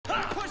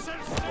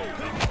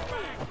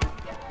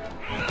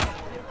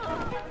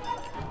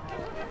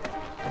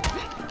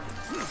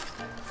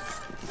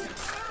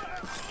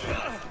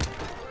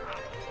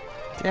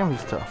Damn,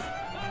 he's tough.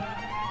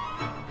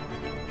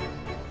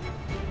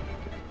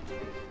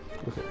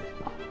 Okay.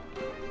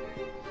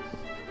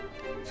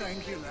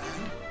 Thank you,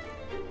 lad.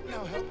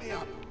 Now help me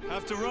up.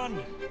 Have to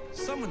run.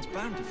 Someone's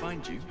bound to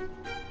find you.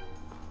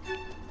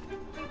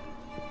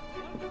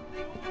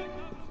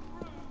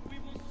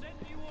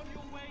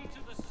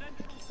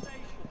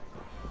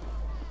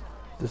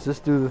 Does this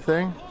do the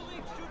thing?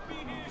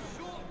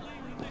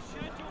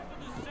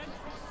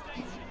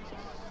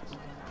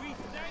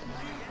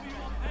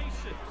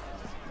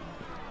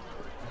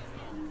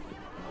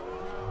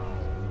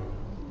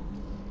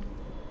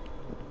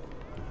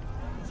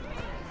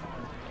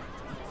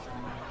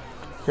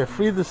 Okay, I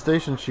freed the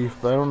station chief,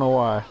 but I don't know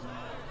why.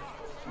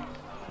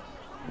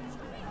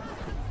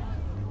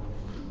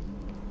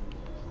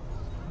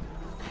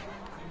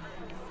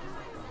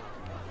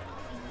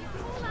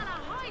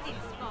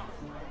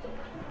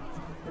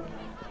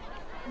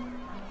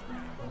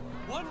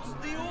 Once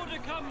the order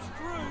comes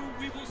through,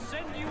 we will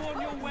send you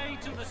on your way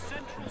to the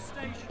central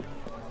station.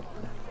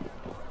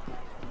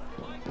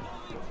 My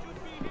colleagues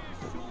should be here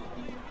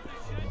shortly with the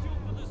schedule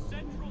for the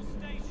central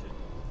station.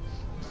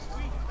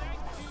 We thank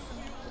you for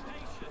your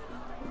patience.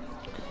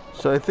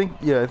 So I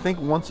think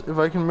once, if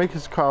I can make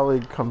his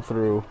colleague come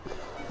through,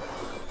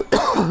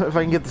 if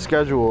I can get the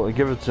schedule and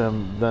give it to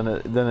him, then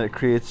it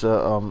creates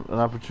an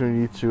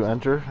opportunity to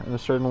enter in a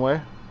certain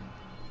way.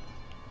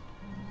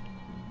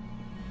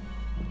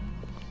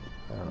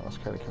 I don't know, it's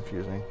kind of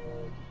confusing.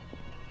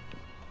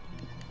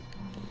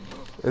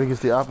 I think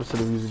it's the opposite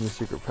of using the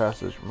secret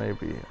passage,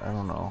 maybe. I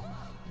don't know.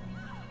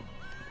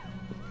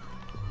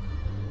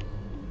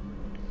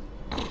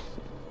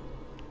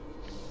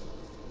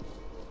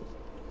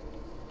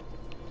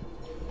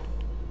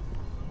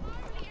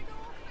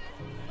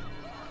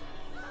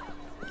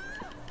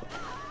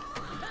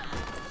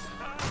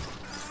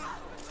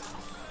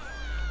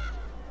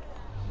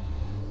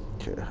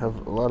 Okay, I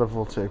have a lot of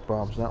voltaic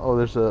bombs now. Oh,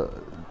 there's a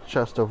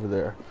chest over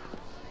there.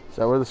 Is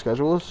that where the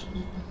schedule is?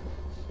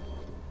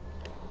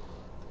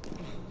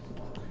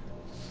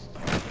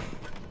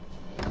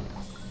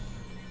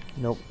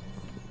 Nope.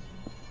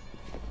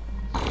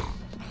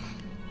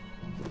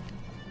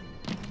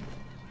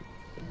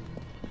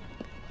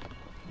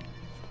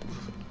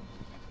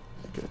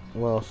 Okay,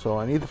 well, so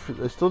I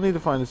still need to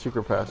find the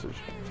secret passage.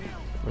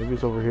 Maybe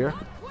it's over here.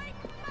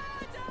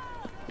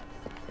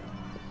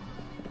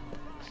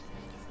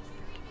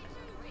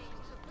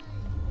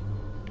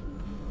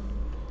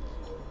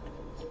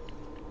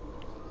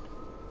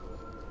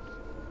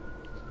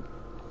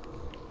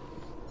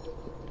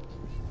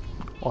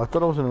 Oh, I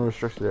thought I was in a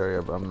restricted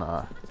area, but I'm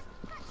not.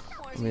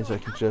 It means I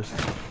can just...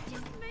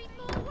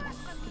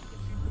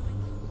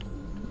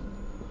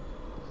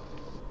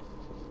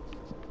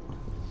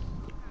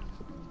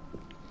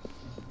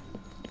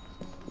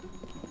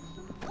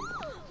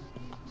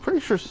 Pretty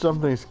sure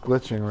something's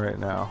glitching right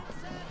now.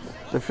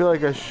 So I feel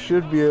like I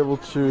should be able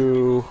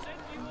to...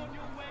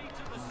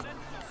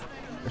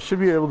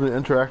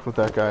 interact with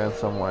that guy in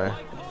some way.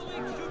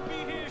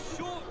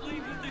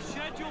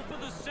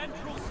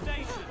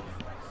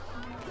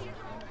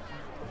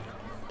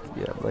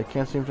 Yeah, but I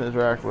can't seem to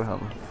interact with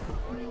him.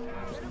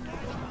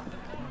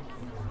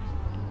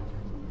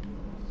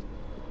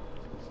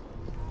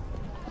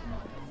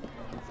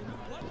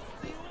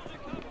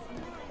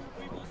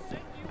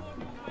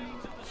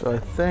 So I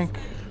think...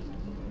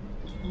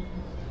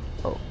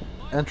 Oh,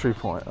 entry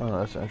point. Oh, no,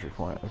 that's entry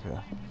point. Okay.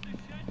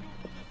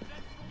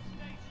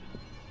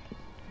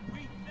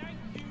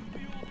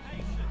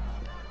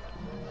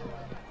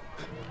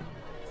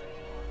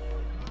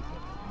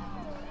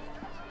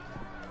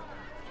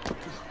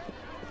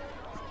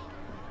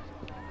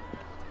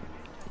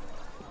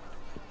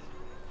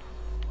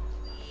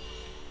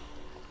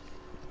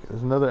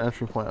 There's another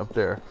entry point up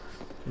there.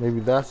 Maybe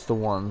that's the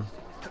one.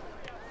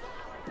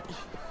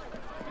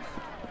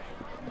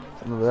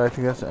 No, I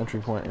think that's the entry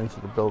point into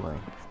the building.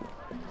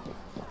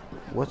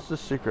 What's the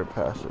secret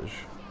passage?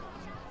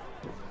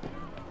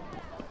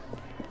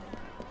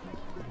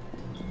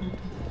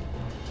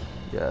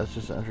 Yeah, it's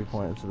just an entry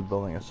point into the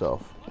building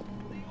itself.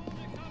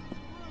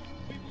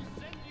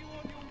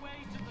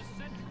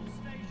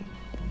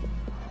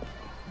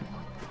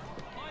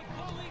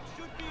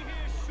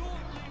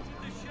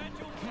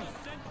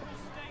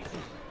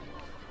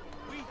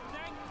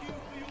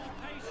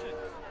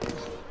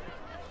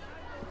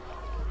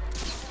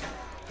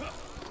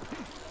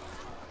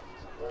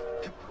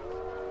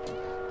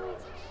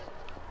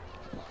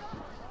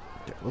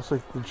 Looks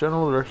like the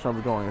general direction I'll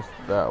be going is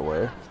that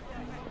way.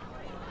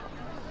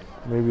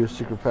 Maybe a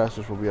secret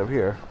passage will be up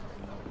here.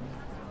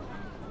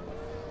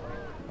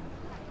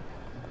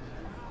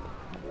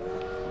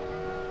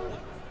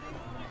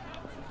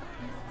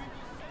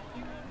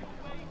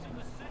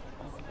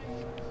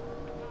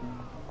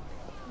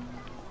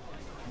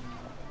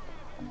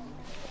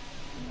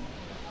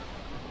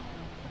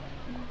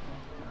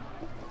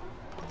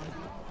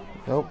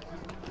 Nope.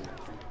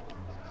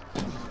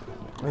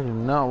 I do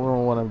not know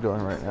what I'm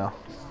doing right now.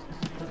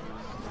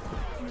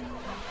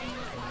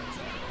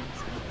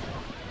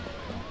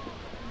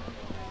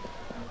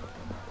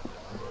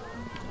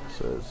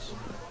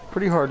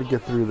 pretty hard to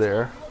get through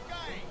there.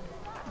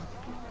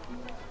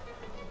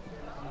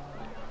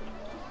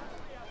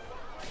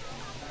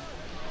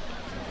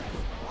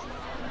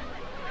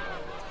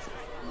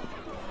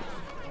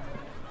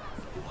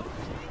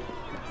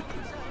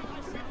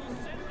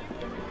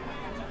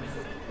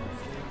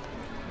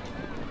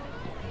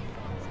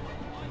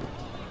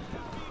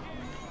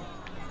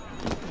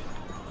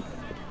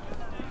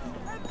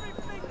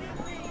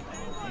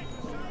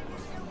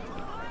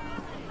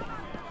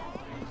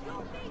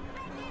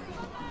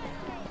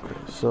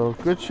 So,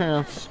 good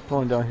chance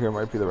going down here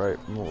might be the right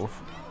move.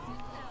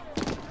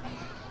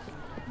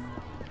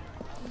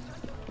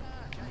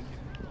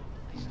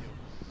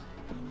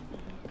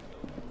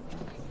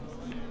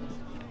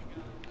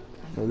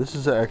 No, this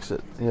is the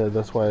exit. Yeah,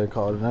 that's why I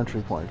call it an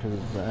entry point, because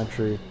it's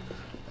an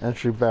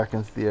entry back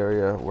into the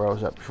area where I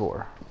was at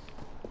before.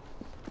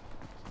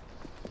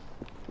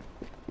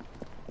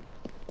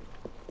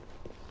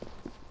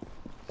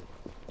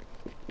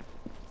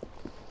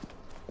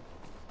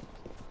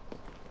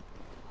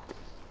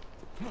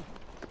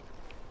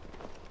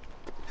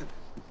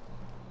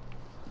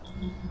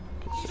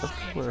 That's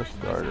where I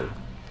started.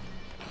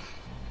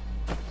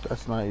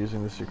 That's not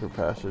using the secret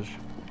passage.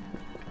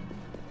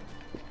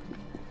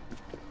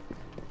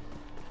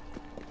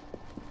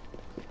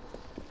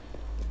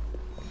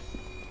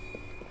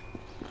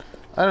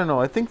 I don't know,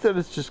 I think that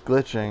it's just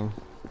glitching.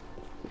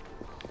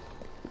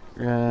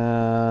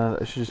 And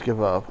I should just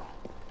give up.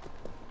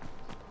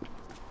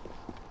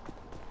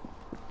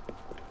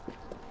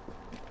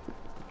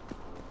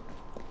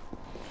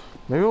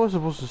 Maybe I was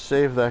supposed to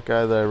save that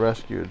guy that I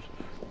rescued.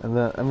 And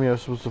then, I mean, I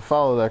was supposed to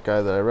follow that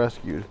guy that I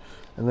rescued.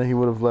 And then he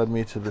would have led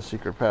me to the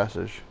secret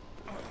passage.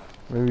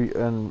 Maybe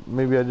I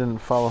didn't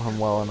follow him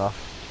well enough.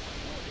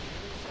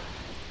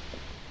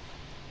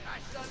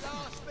 That's the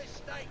last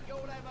mistake you'll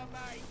ever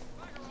make.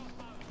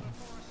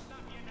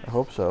 I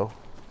hope so.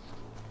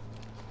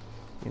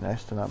 Be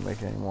nice to not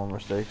make any more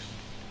mistakes.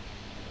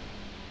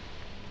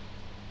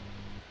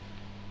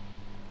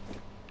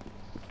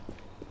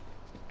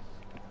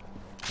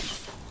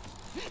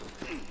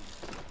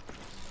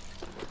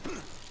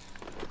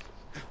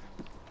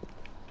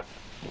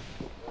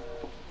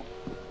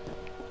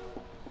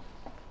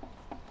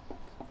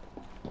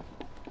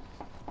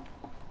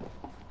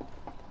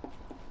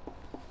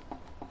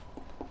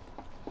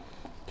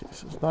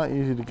 So it's not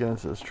easy to get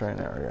into this train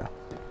area.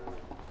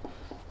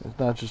 It's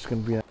not just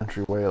going to be an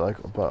entryway like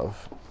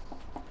above.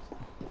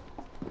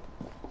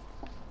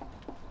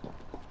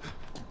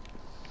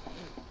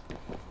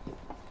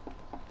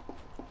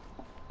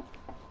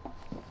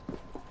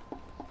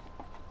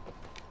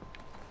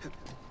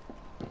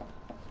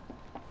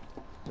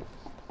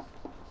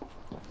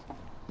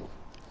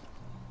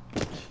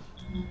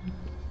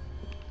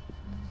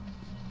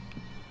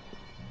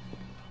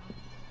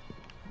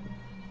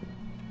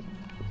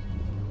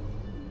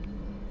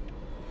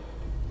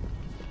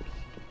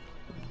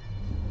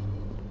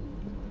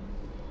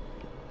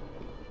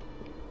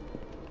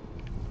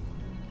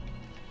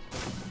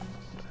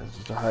 It's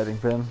just a hiding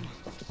pin.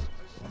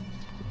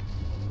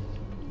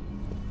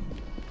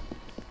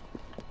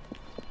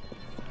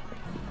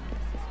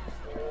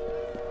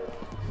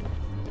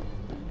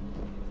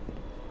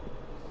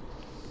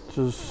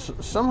 So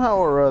somehow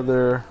or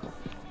other,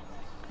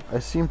 I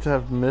seem to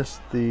have missed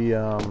the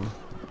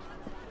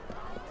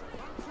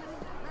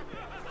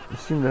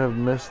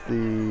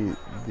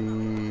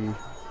the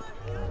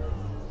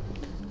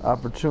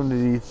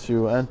opportunity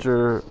to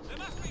enter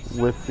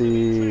with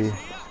the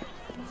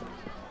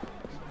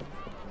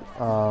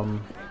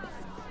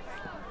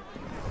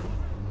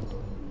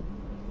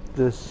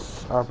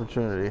this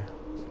opportunity,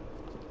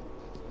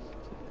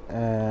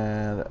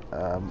 and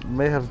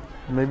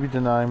maybe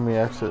denying me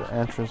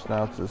entrance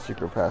now to the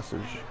secret passage.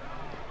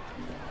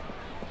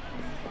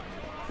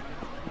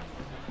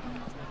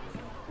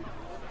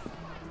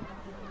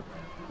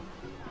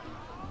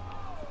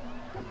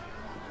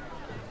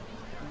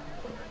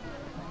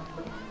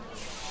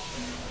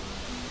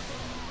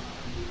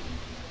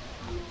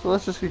 So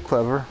let's just get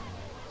clever,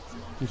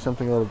 do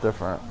something a little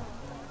different.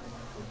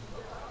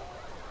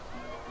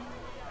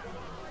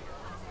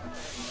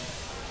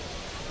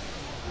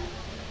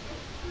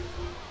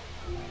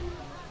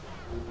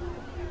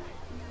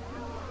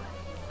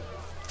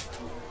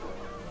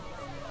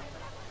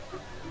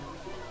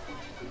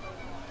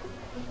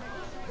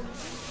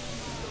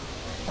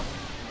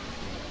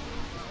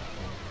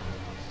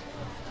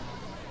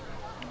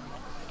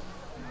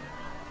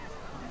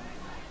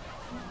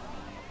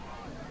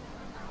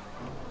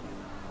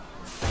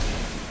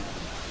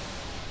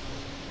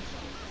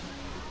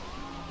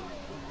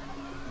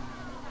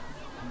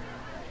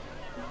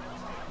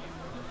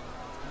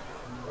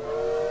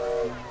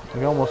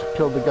 He almost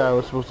killed the guy I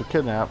was supposed to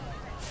kidnap.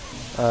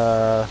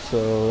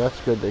 So that's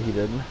good that he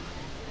didn't.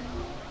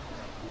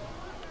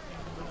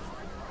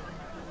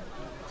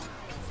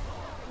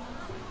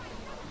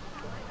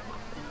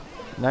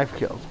 Knife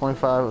kill,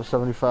 25 of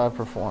 75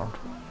 performed.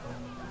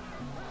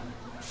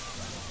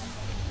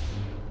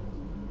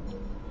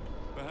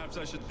 Perhaps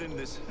I should thin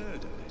this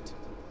herd a bit.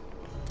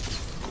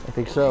 I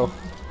think so.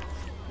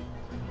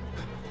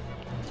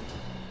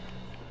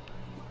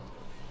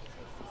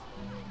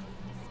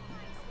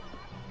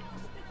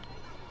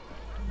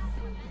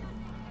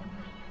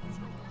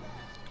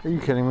 Are you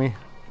kidding me?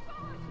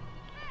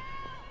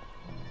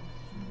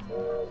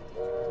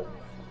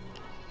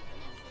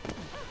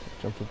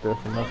 Jumped up there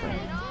for nothing.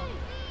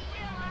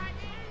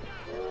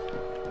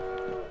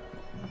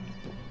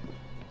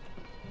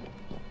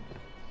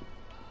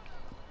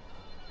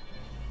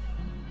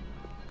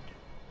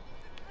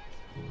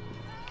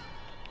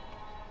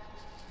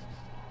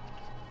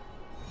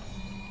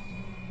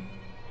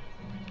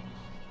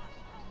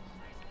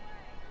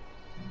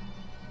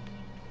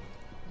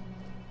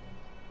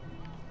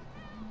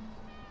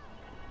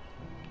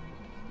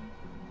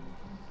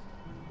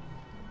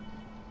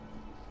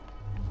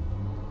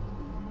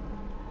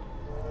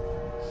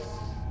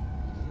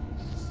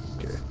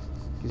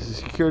 He's the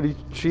security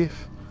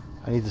chief.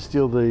 I need to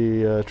steal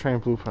the train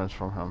blueprints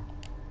from him.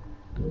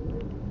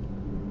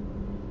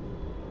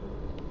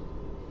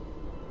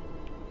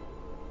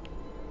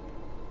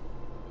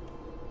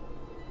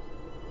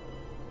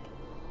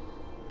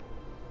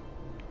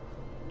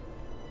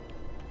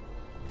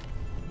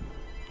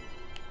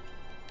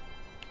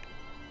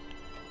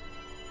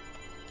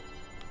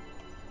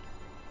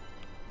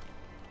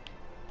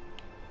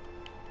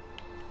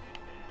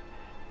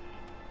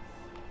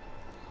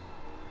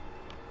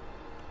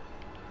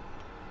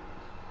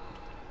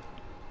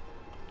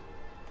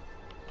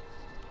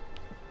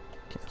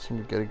 Can't seem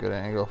to get a good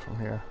angle from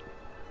here.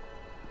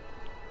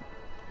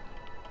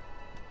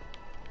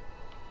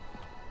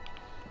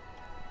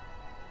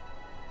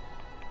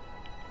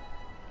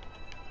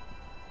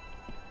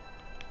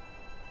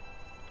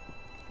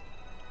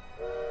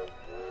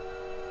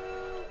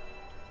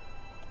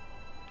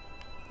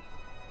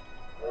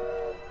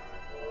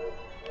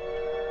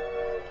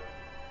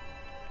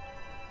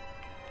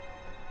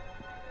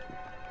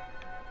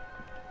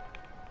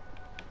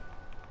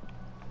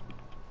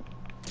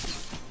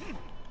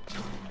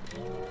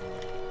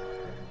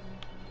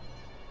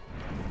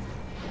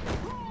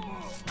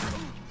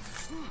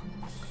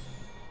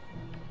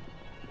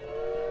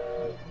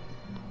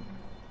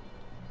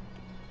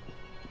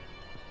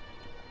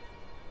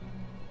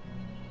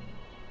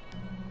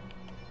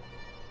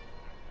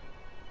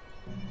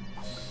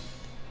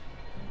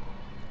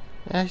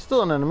 Yeah, he's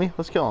still an enemy.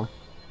 Let's kill him.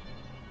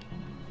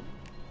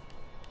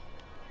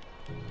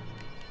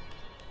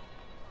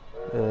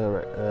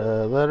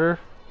 Right. Letter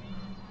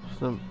to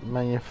the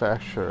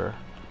manufacturer.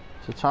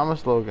 To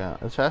Thomas Logan.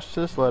 Attached to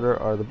this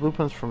letter are the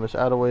blueprints from Miss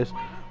Attaway's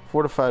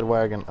fortified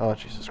wagon. Oh,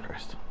 Jesus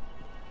Christ.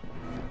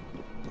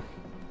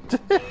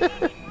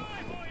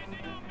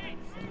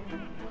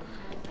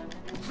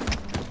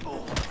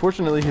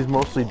 Fortunately, he's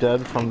mostly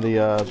dead from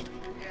the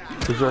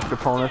berserk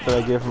opponent that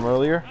I gave him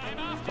earlier.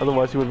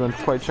 Otherwise, he would have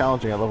been quite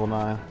challenging at level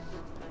 9.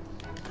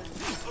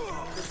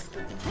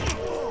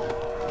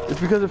 It's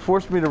because it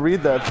forced me to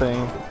read that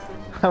thing.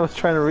 I was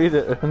trying to read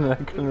it, and I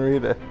couldn't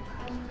read it.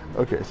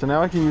 Okay, so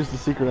now I can use the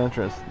secret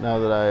entrance, now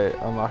that I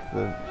unlocked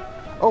the...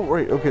 Oh,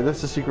 right, okay,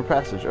 that's the secret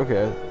passage.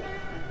 Okay,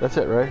 that's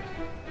it, right?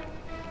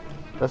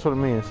 That's what it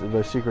means,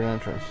 the secret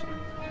entrance.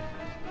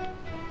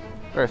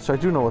 Alright, so I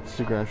do know what the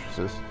secret entrance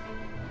is.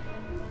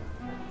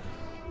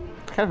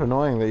 It's kind of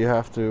annoying that you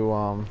have to,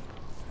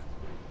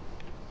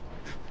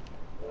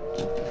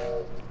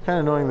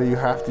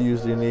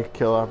 use the unique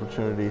kill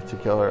opportunity to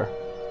kill her.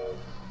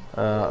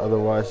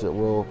 Otherwise it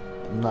will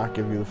not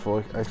give you the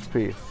full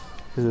XP.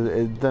 Because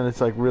then it's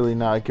like really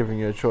not giving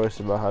you a choice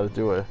about how to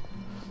do it.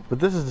 But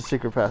this is the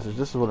secret passage.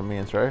 This is what it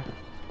means, right?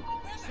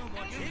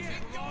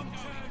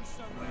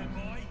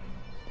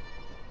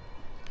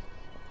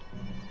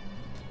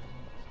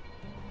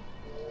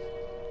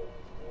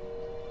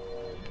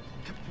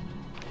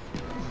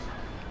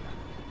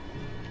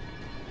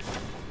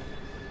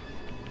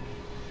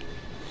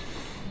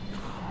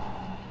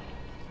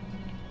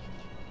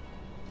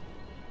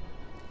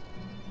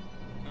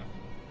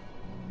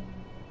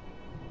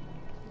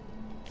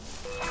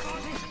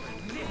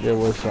 There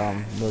was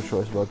no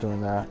choice about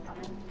doing that.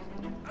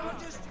 I'll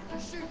just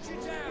shoot you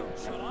down,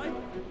 shall I?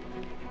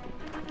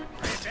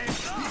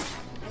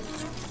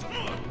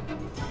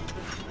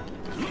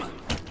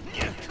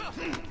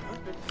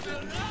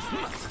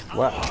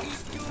 Wow.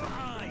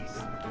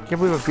 Can't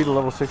believe I beat a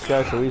level 6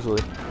 guy so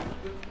easily.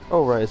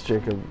 Oh right, it's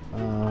Jacob.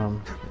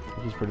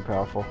 He's pretty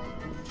powerful.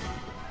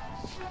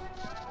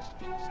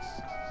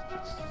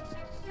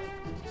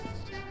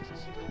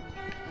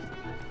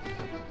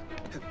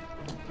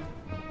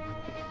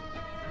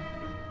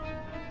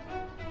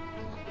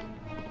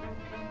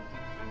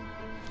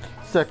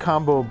 That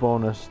combo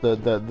bonus,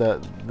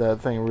 that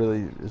thing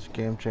really is a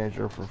game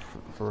changer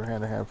for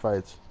hand-to-hand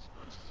fights.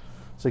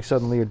 It's like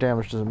suddenly your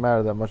damage doesn't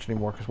matter that much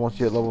anymore, because once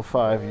you hit level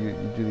 5, you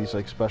do these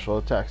like special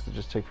attacks that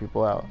just take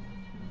people out.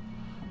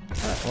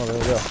 Alright, well there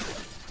we go.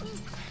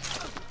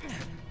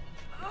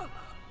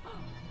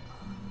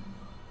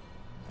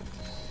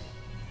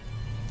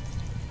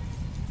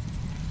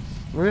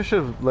 Maybe I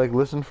should have like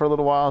listened for a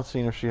little while and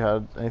seen if she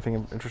had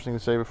anything interesting to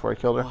say before I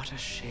killed her. What a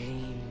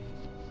shame.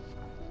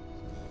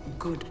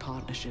 Good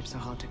partnerships are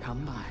hard to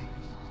come by.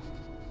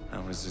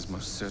 Ours is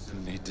most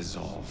certainly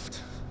dissolved.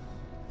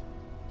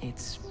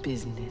 It's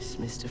business,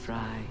 Mr.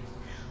 Fry.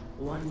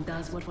 One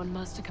does what one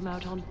must to come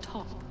out on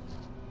top.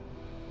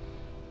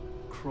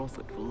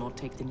 Crawford will not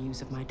take the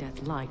news of my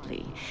death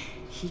lightly.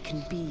 He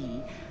can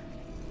be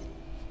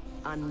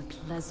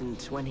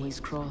unpleasant when he's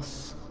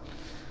cross.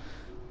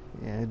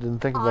 Yeah, I didn't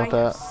think about I have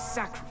that.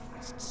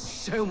 sacrificed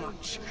so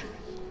much.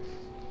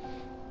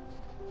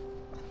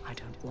 I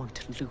don't want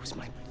to lose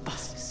my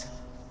bosses.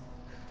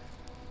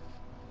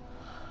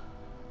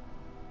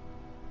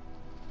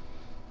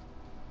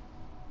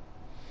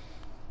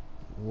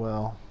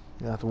 Well,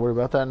 you don't have to worry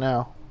about that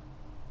now.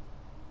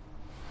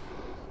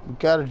 We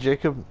got it,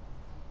 Jacob.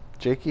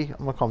 Jakey?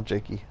 I'm gonna call him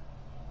Jakey.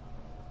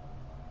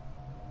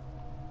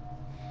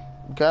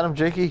 Got him,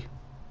 Jakey.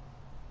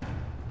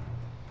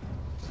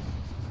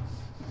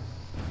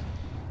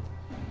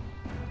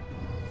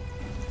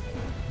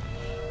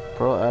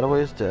 Pearl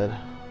Attaway is dead.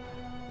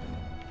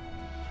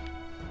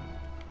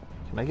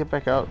 Can I get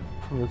back out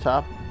from the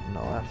top?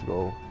 No, I have to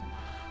go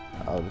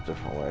out a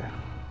different way.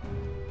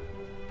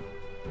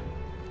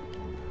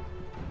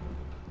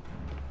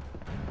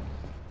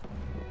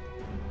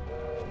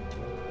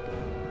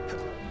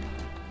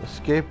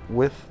 Escape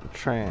with the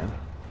train.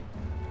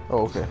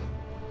 Oh, okay.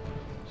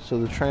 So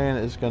the train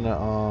is gonna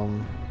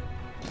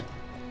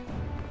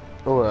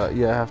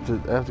yeah, I have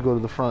to go to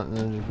the front and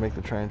then just make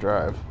the train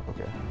drive.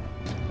 Okay.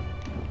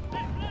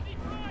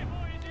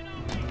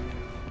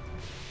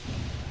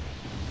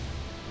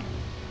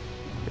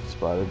 Get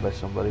spotted by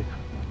somebody.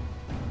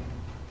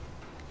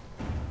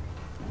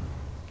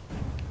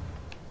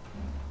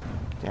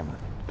 Damn it.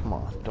 Come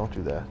on, don't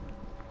do that.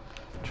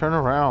 Turn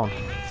around.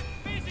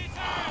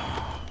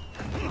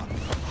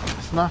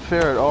 It's not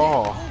fair at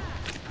all.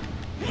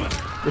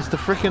 It's the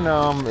freaking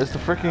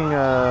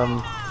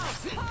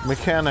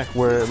mechanic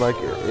where like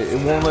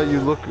it won't let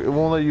you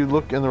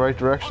look in the right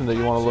direction that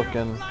you want to look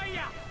in.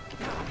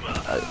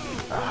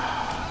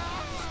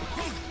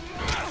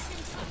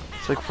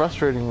 It's like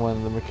frustrating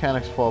when the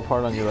mechanics fall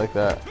apart on you like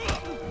that.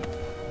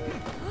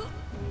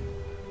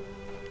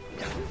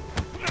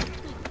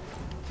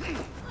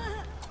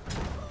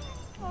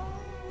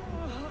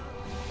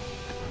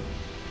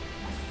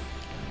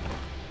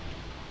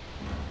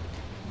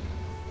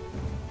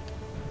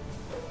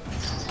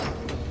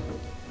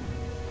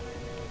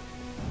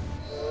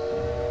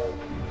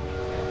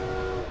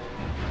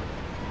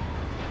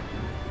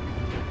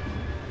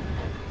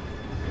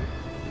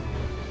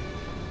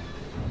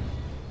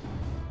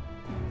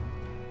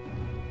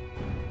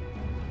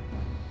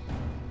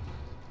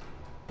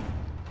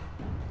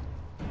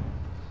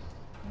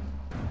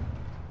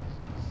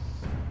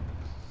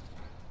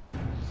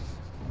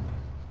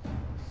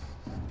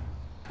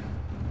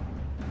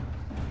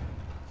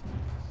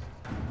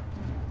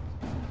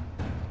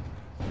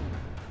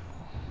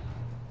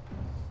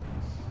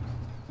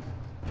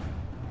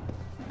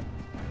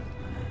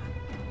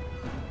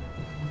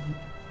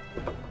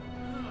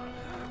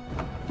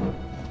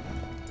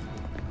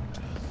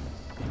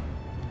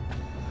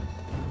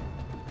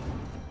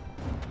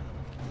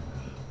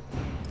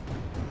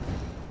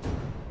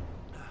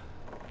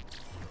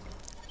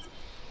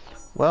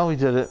 Well, we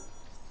did it.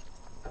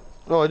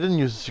 Oh, I didn't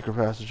use the secret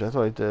passage. I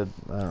thought I did.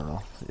 I don't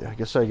know. Yeah, I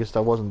guess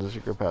that wasn't the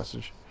secret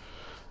passage.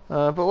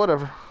 But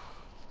whatever.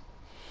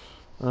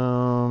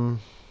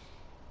 Well,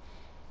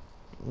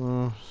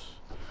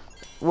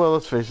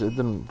 let's face it. It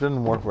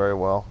didn't work very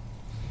well.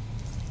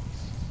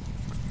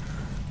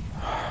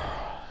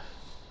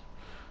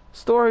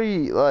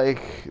 Story,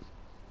 like,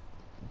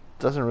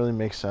 doesn't really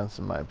make sense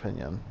in my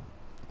opinion.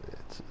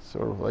 It's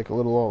sort of like a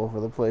little all over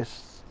the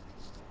place.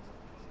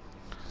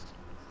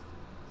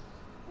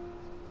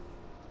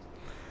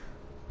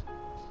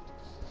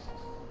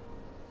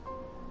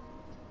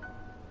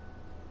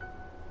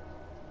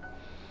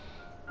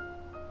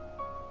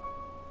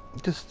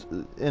 Just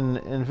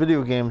in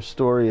video games,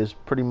 story is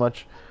pretty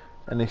much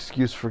an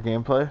excuse for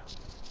gameplay.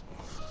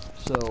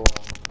 So,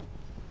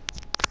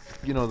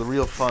 you know, the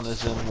real fun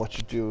is in what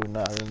you do,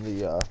 not in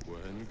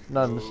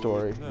the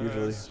story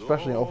usually,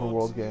 especially in open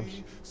world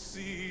games.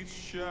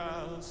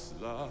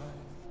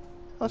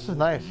 Oh, this is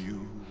nice.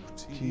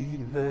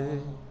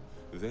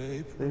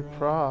 They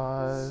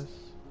prize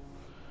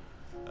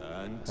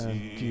and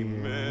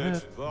deem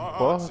it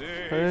but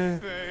a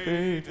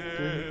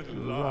faded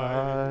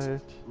light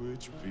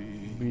which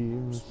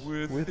beams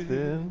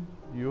within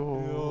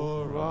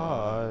your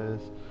eyes.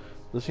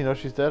 Does he know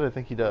she's dead? I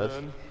think he does.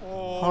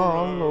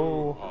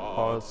 Hollow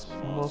hearts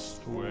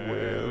must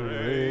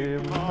wear a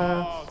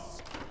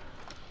mask.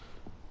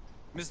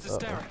 Mr.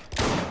 Starrick,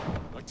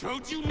 I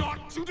told you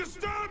not to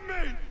disturb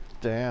me!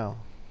 Damn.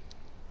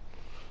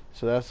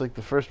 So that's like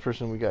the first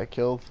person we got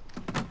killed.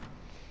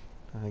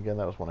 And again,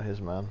 that was one of his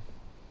men.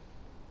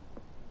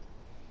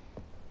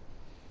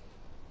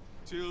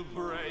 To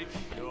break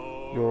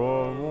Your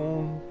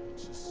own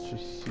to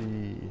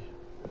see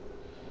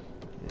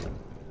in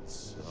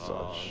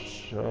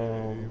such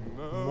a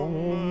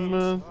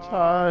moment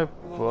I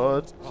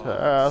but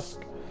ask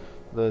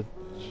that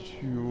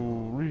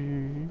you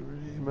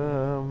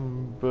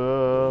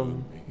remember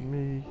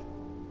me.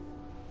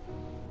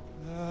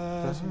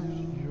 That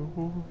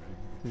you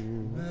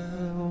I'm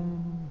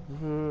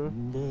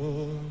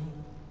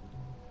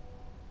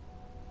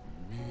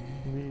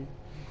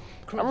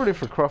ready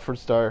for Crawford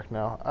Stark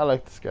now. I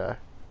like this guy.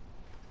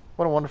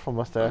 What a wonderful A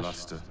mustache.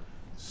 luster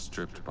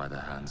stripped by the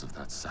hands of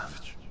that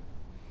savage.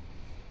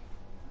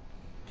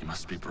 He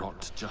must be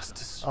brought to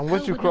justice. I'm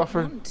with you,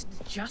 Crawford. Want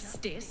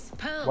justice.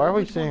 Pearl Why are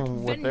we would saying want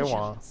what they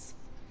want? vengeance.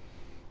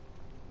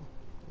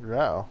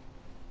 Yeah.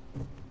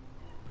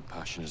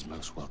 Passion is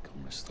most welcome,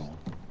 Miss Thorne.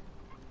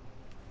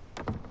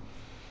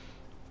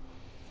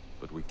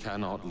 But we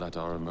cannot let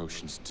our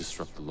emotions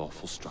disrupt the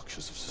lawful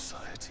structures of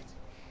society.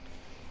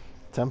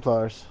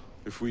 Templars.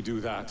 If we do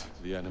that,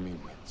 the enemy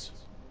wins.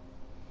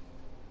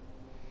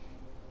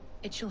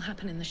 It shall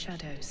happen in the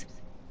shadows.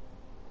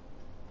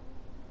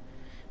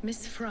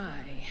 Miss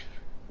Fry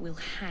will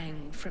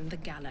hang from the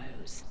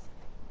gallows,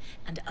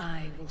 and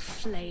I will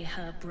flay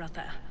her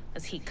brother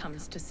as he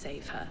comes to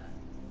save her.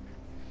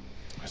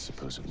 I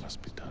suppose it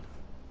must be done.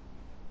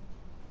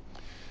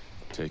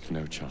 Take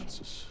no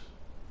chances.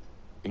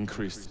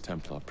 Increase the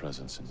Templar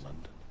presence in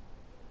London.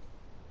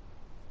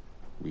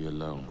 We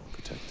alone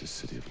protect this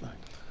city of light.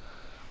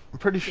 I'm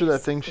pretty sure that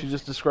thing she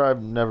just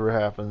described never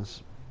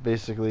happens.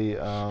 Basically,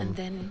 And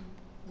then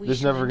we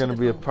there's shall never enter going to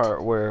the be a vault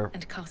part where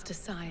and cast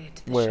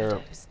aside the where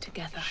shadows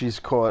together. she's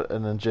caught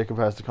and then Jacob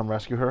has to come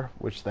rescue her,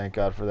 which thank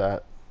God for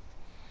that.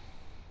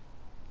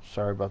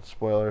 Sorry about the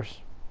spoilers,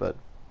 but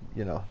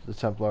you know, the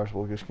Templars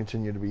will just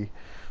continue to be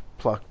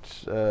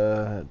plucked,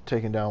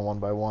 taken down one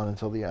by one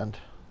until the end.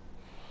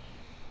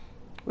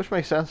 Which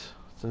makes sense.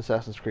 It's an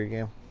Assassin's Creed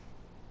game.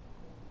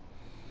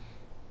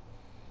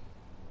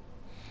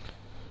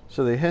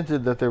 So they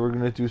hinted that they were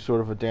going to do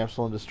sort of a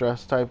damsel in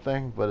distress type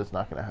thing, but it's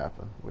not going to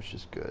happen, which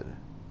is good.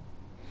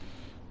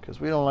 Because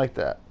we don't like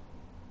that.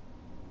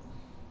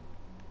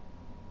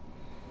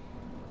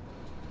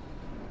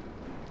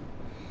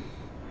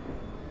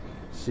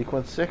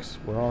 Sequence 6.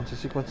 We're on to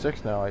Sequence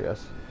 6 now, I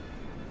guess.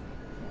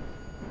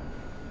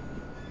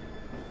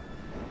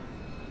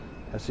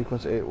 And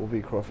Sequence 8 will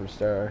be Crawford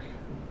Stark.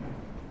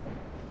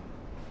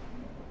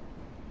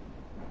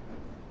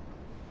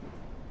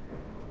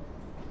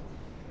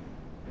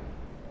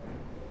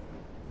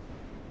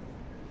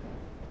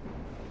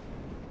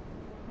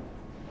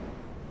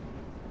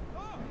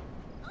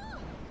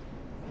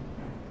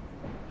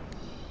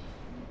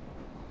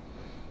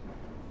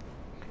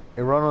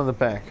 A run on the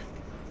bank.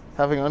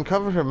 Having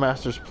uncovered her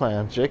master's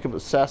plan, Jacob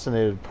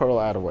assassinated Pearl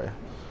Attaway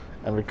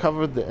and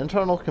recovered the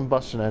internal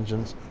combustion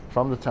engines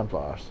from the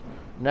Templars.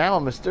 Now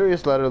a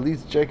mysterious letter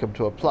leads Jacob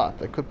to a plot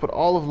that could put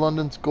all of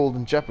London's gold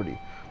in jeopardy,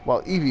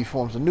 while Evie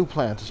forms a new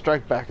plan to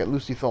strike back at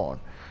Lucy Thorne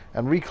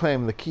and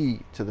reclaim the key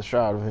to the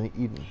Shroud of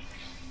Eden.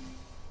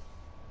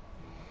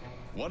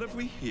 What have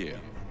we here?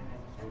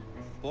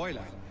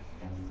 Boiler,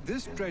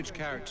 this Dredge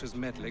character's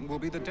meddling will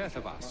be the death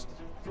of us.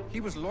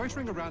 He was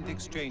loitering around the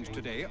exchange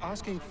today,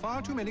 asking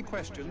far too many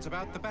questions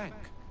about the bank.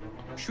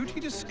 Should he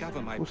discover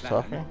my Who's plan,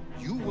 talking?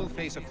 you will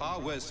face a far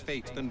worse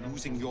fate than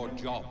losing your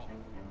job.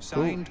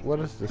 Signed, What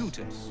is this?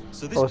 Plutus.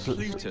 So this Oh, it's a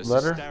Plutus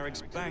letter? is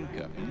Starrick's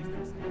banker.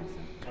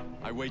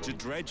 I wager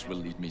Dredge will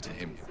lead me to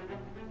him.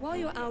 While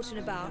you're out and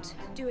about,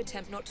 do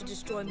attempt not to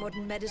destroy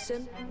modern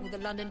medicine or the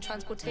London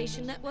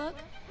transportation network.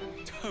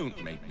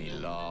 Don't make me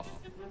laugh.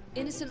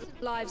 Innocent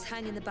lives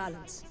hang in the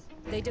balance.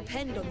 They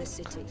depend on the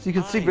city. So you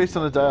can see based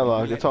on the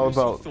dialogue, it's all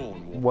about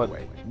what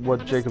A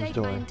Jacob's mistake I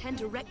doing, intend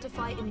to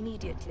rectify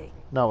immediately.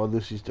 not what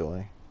Lucy's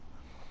doing.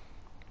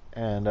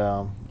 And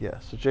yeah,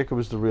 so Jacob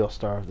is the real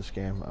star of this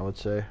game, I would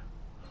say,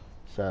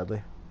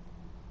 sadly.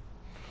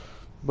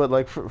 But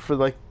like for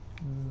like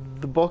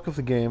the bulk of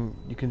the game,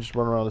 you can just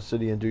run around the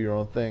city and do your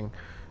own thing,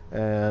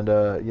 and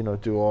you know,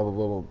 do all the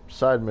little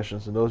side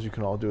missions, and those you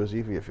can all do as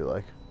Evie if you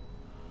like.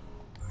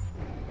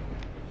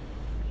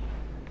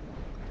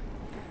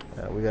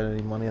 We got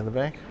any money in the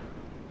bank?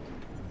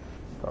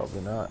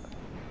 Probably not.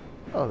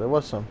 Oh, there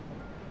was some.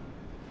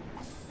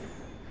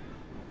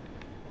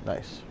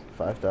 Nice.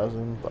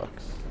 5,000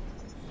 bucks.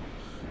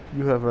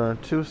 You have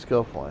earned 2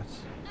 skill points.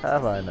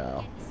 Have I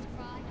now?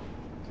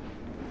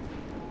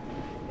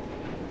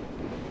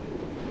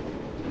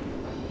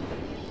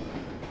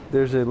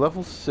 There's a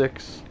level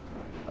 6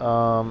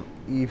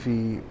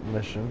 Evie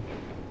mission.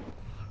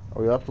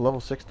 Are we up to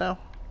level 6 now?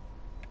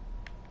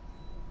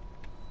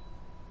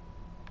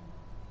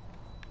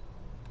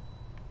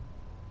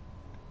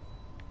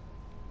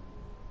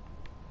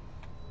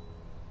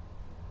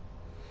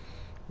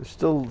 There's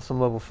still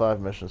some level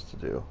 5 missions to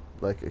do,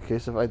 like a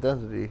case of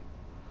identity.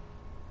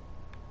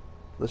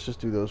 Let's just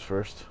do those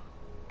first.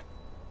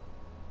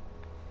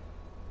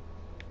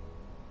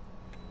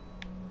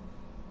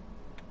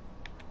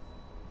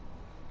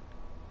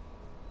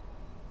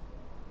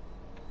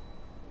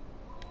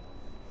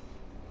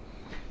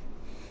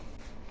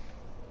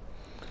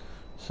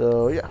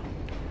 So yeah.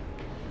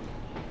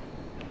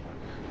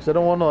 Because I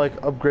don't want to like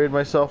upgrade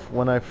myself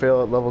when I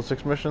fail at level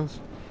 6 missions.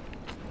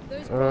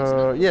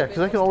 Yeah, because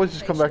I can always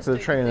just come back to the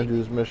train and do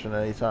this mission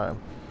anytime.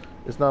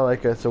 It's not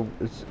like it's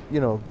you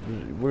know,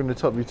 we're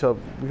gonna we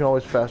can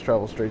always fast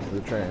travel straight to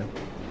the train.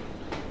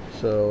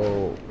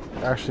 So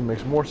actually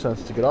makes more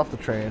sense to get off the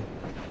train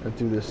and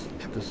do this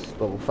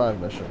level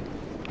 5 mission.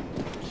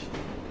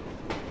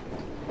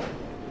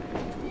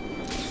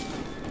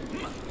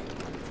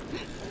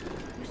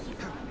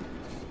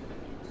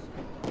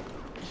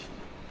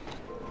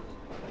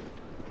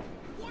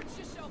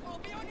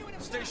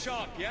 Stay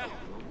sharp, yeah?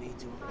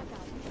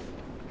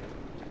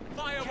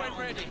 Fire when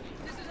ready.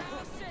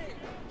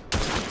 I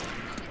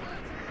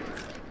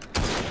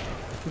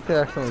think they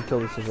accidentally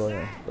killed the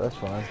civilian. That's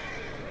fine.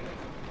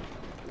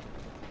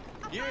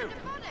 You!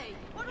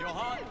 Your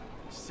heart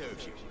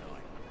serves you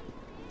tonight.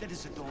 That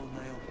is a dull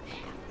nail.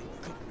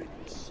 Good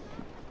riddance.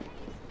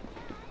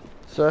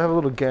 So I have a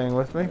little gang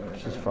with me,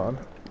 which is fun.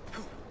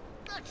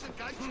 That's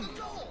against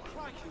the law.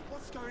 Crikey,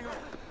 what's going on?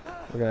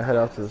 We're gonna head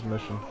out to this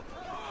mission.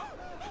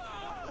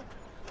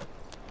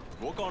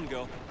 Walk on,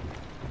 girl.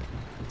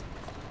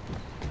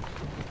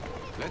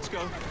 Let's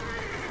go.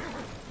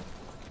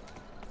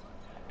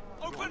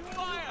 Open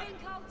fire!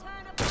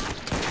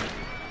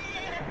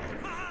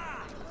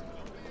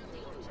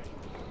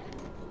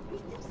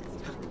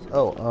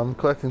 Oh, I'm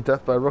collecting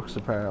death by rooks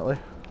apparently.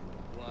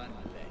 One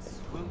less.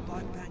 Won't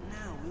bite back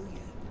now, will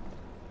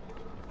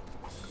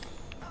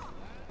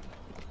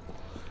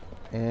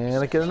you?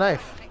 And I get a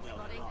knife.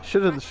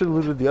 Should have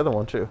looted the other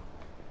one too.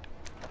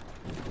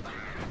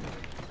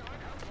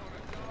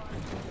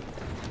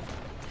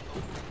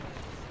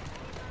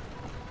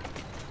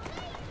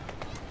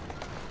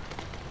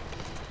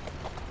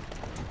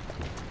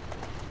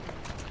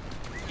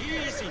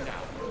 Easy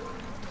now.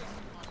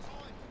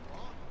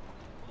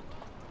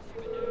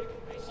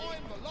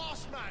 I'm the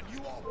last man you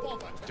are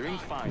bothered. Doing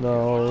fine.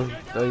 No,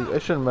 I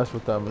shouldn't mess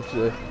with them. It's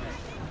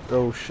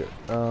oh shit.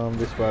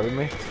 They spotted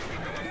me.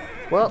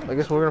 Well, I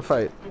guess we're gonna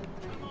fight.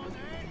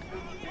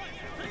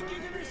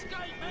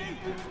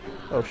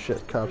 Oh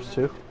shit, cops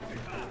too.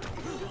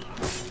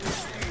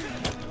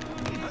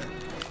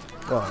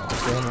 Oh,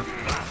 damn it.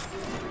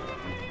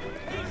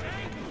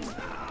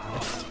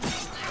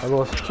 I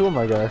lost 2 of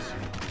my guys.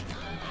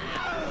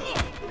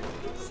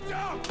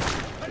 Stop!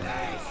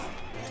 Police!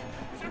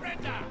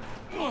 Surrender!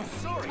 Oh,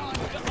 sorry.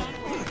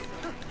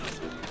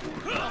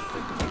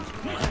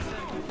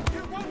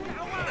 You won't get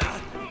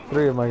away!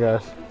 3 of my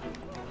guys.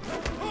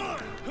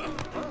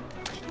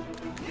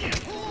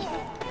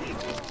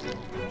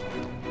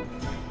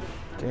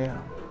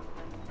 Damn.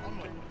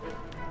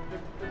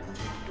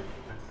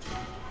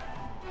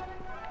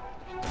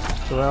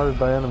 Surrounded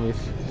by enemies.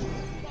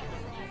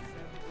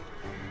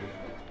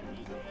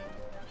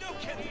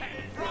 Look at that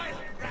right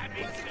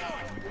rabbit!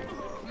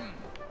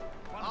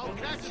 I'll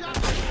catch up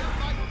with you,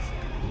 mate.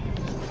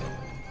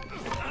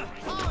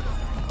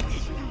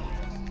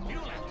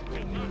 You'll have to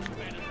do much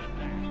better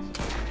than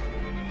that.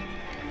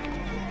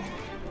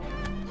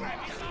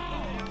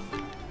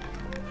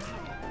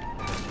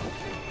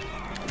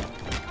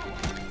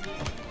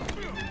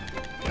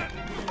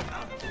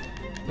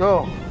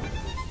 Oh!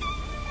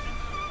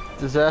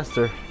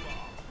 Disaster.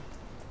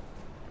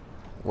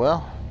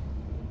 Well,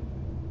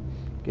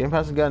 game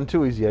hasn't gotten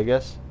too easy, I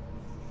guess.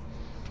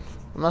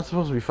 I'm not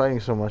supposed to be fighting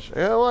so much.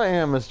 Yeah, well, I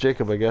am as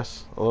Jacob, I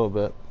guess, a little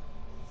bit.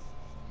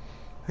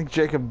 I think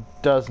Jacob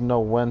does know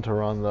when to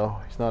run, though.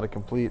 He's not a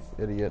complete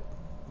idiot.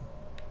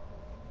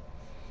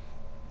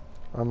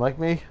 Unlike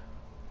me.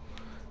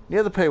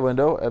 Near the pay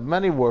window, at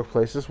many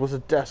workplaces, was a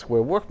desk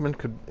where workmen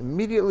could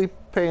immediately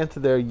pay into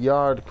their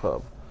yard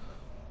club.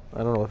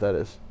 I don't know what that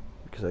is,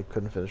 because I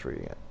couldn't finish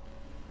reading it.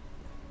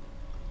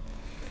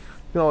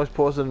 You can always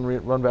pause it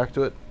and run back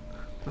to it.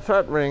 The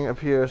threat ring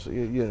appears.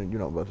 You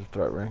know about the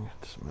threat ring.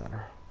 It doesn't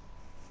matter.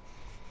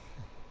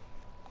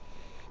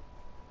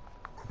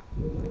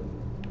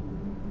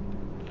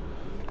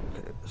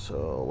 Okay,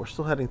 so we're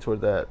still heading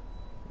toward that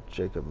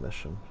Jacob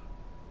mission.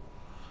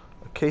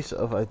 A case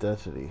of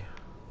identity.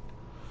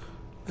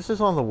 This is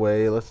on the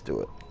way. Let's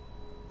do it.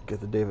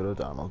 Get the David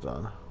O'Donnell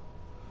done.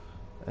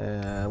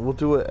 And we'll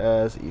do it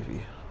as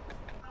Evie.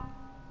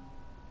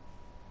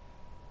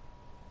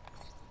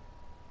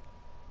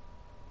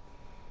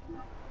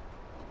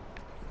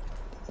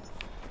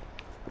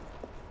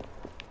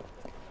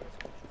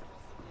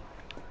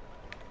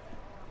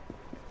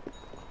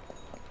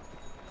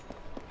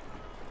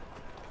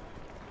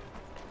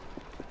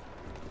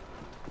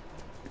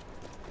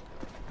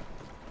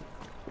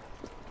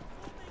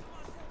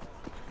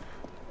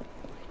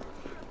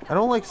 I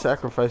don't like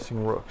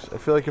sacrificing rooks. I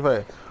feel like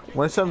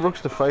when I send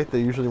rooks to fight, they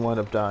usually wind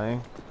up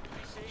dying.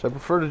 So I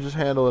prefer to just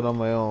handle it on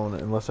my own,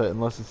 unless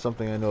it's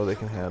something I know they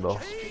can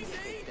handle.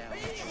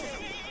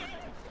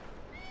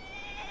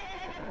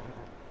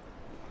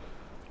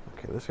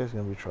 Okay, this guy's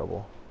gonna be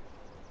trouble.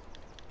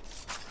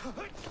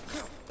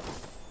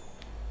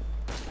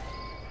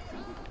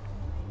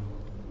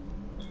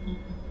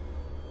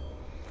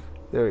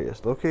 There he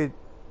is. Locate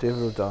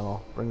David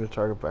O'Donnell. Bring the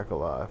target back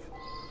alive.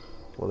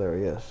 Well, there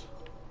he is.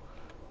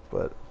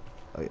 But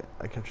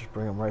I can just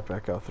bring him right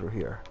back out through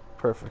here.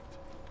 Perfect.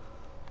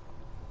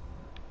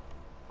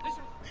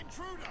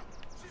 Intruder!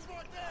 She's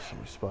right there!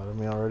 Somebody spotted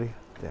me already?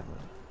 Damn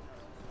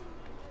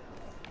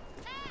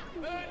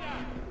it.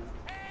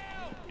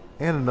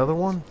 And another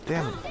one?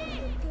 Damn it.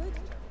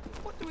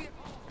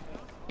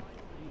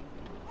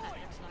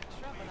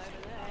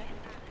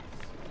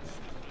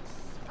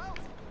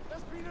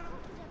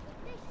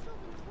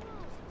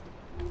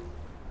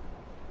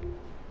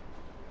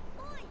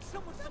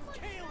 Someone's been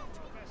killed!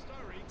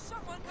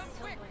 Someone come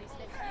quick! Somebody's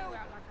left you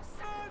out like a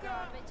sack of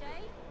garbage,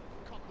 eh?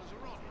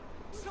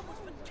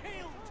 Someone's been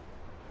killed!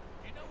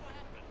 You know what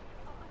happened?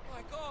 Oh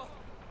my god!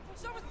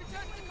 Someone's been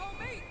trying to call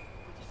me!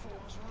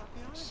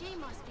 She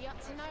must be up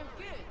to no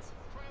good.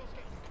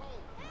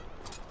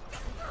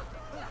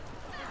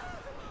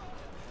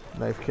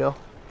 Knife kill.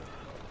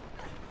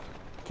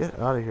 Get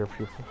out of here,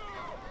 people.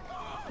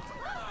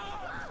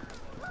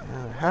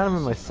 Yeah, I had him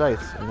in my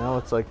sights, and now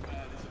it's like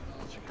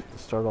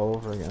start all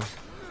over again.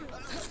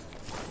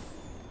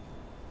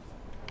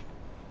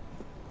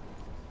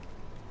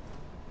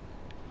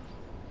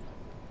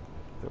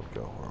 There we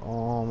go. We're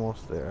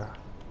almost there.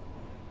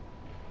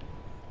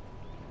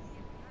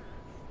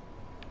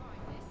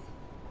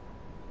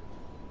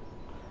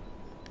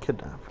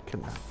 Kidnap,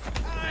 kidnap.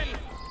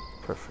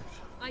 Perfect.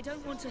 I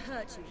don't want to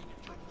hurt you.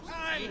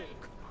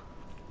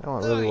 That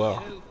went really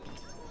well.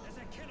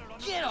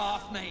 Get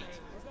off me!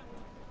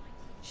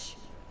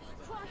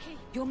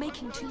 You're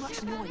making too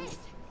much noise.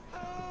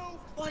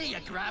 What are you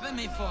grabbing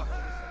me for?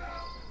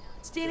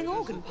 Stealing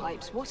organ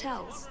pipes, what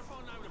else?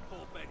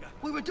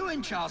 We were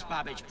doing Charles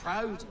Babbage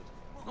proud.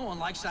 No one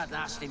likes that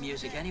nasty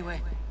music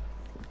anyway.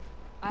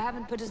 I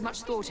haven't put as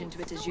much thought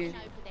into it as you.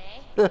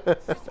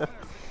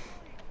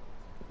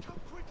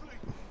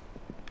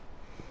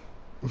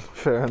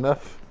 Fair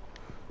enough.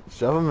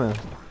 Shove him in.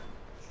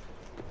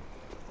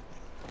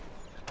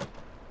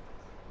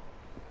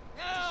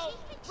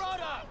 Help!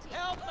 Brother!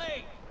 Help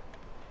me!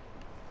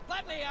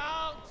 Let me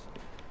out!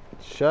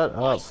 Shut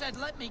I up. said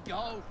let me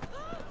go.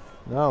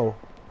 No.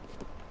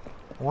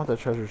 I want that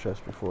treasure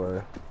chest before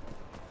I...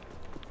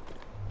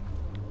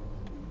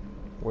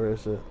 Where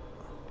is it?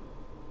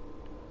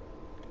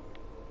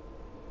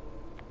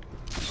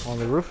 On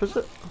the roof, is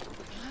it?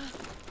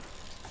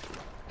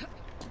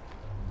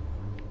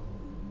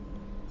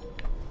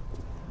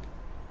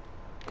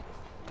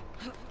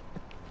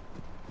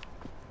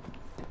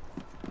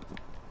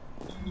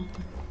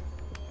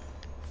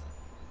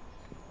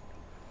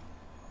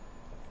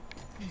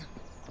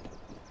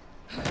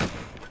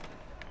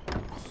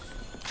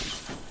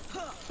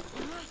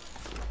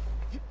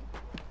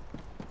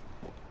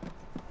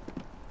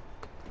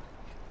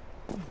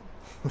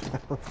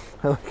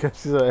 I like how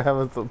she said I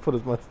haven't put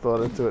as much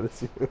thought into it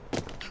as you.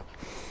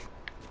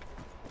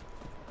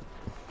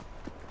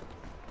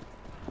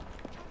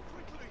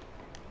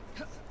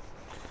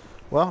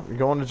 Well, you're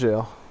going to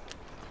jail.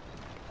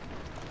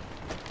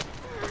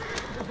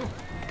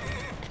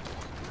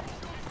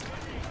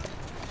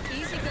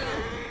 Easy girl.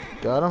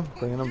 Got him,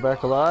 bringing him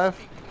back alive.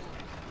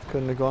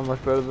 Couldn't have gone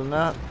much better than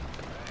that.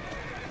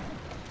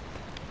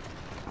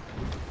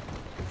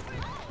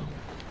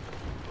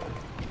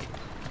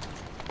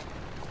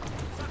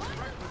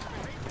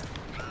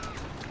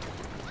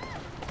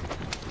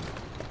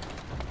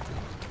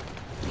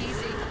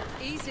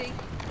 Easy.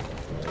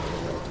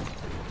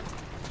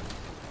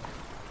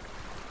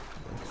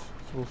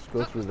 We'll just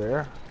go through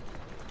there.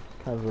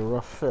 Kind of a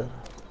rough fit.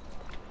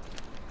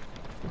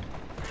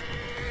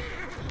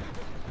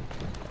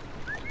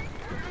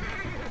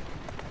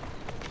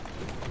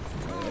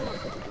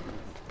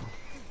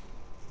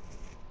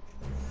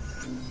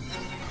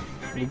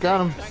 We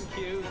got him. Thank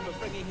you for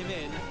bringing him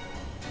in.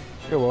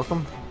 You're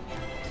welcome.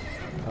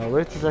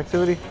 Rate this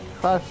activity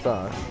 5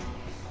 stars.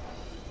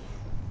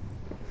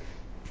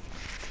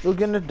 Still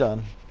getting it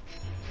done.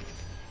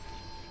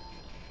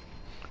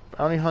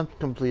 Bounty hunt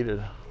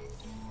completed.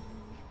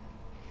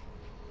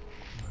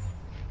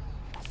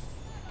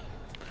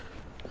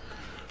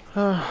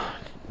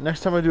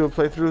 Next time I do a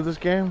playthrough of this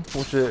game,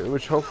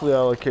 which hopefully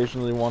I'll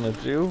occasionally want to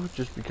do,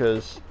 just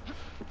because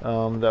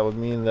that would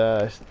mean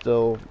that I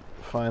still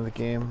find the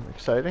game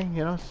exciting.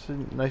 You know, it's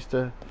nice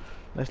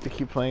to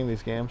keep playing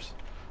these games.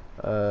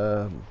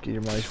 Get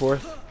your money's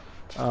worth.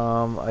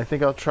 I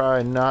think I'll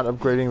try not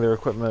upgrading their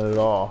equipment at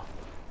all,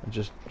 and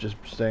just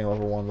staying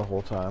level 1 the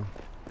whole time.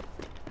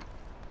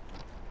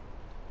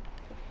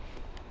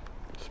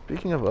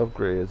 Speaking of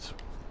upgrades,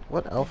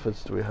 what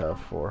outfits do we have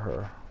for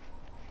her?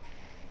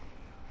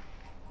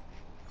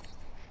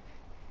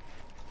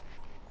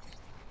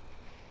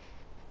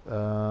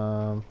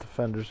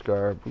 Defender's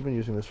garb. We've been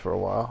using this for a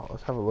while.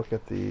 Let's have a look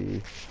at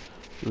the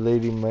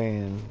Lady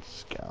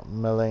Mayne's gown.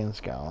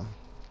 Melane's gown.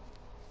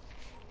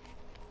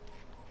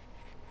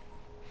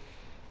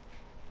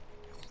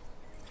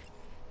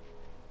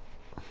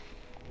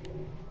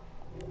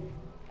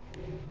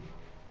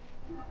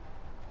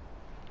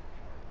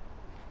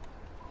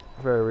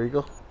 Very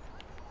regal.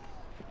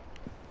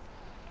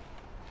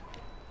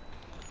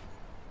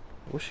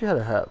 Wish she had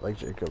a hat like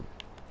Jacob.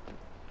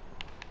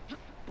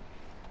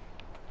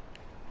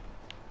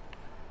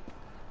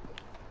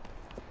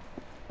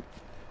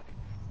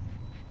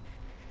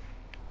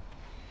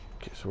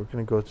 Okay, so we're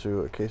gonna go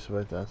to a case of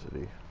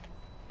identity.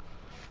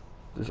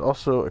 There's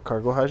also a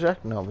cargo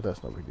hijack? No, but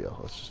that's no big deal.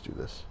 Let's just do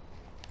this.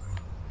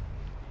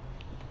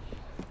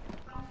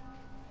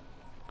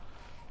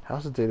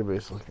 How's the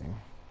database looking?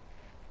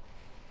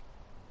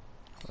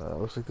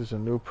 Looks like there's a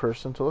new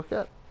person to look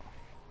at.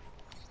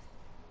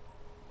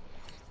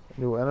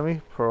 New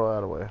enemy, Pearl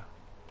Attaway.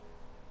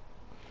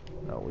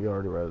 we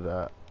already read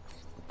that,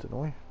 didn't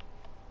we?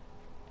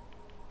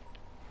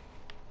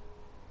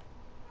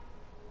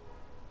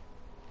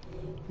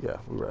 Yeah,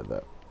 we read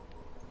that.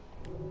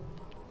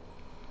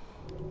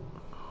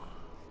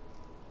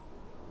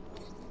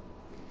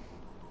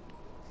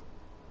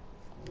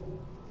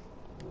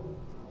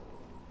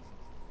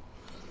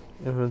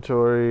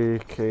 Inventory,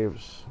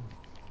 capes.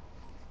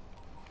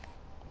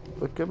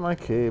 Look at my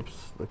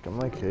capes. Look at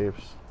my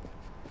capes.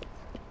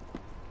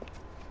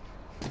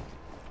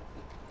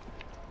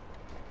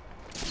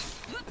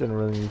 Didn't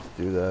really need to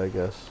do that, I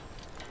guess.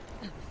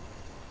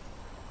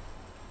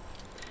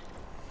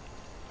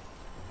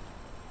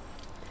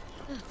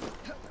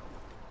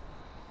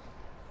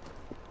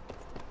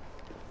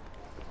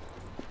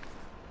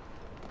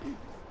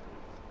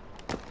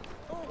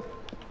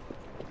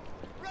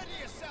 Ready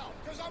yourself,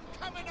 because I'm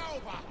coming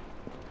over!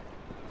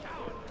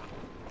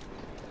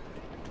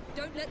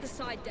 Don't let the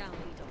side down,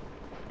 leader.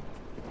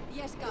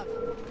 Yes, Gov.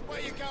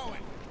 Where you going?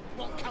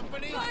 Want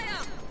company?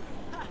 Fire!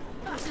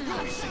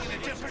 You're singing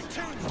a different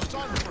tune from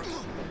time through.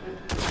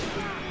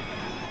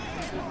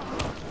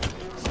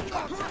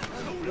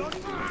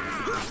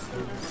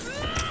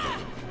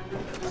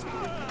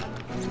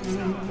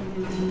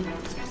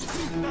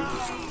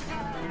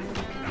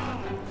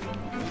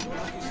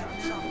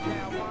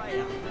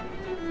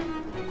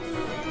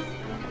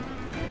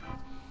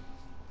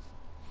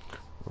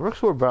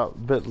 Rooks were about a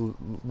bit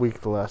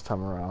weak the last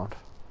time around.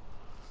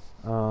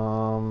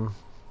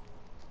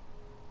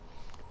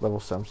 Level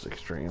 7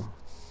 extreme.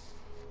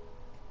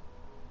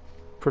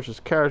 Purchase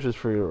carriages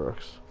for your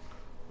rooks.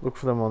 Look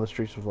for them on the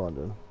streets of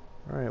London.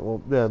 Alright,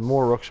 well, yeah,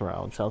 more rooks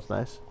around. Sounds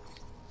nice.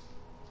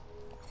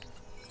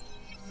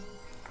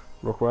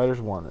 Rook Riders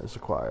 1 is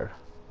acquired.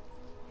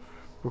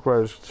 Rook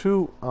Riders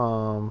 2,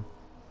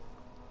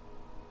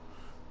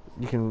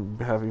 you can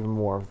have even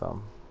more of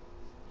them.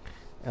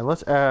 And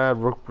let's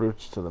add Rook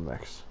Brutes to the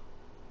mix.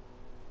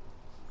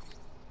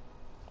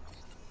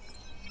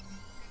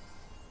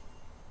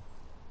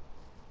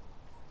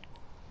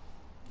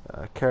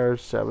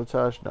 Carriage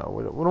sabotage? No,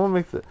 we don't want to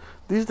make the...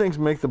 These things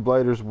make the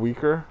blighters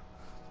weaker,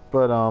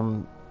 but I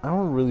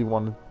don't really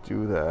want to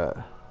do that.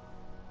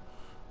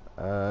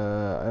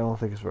 I don't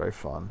think it's very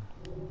fun.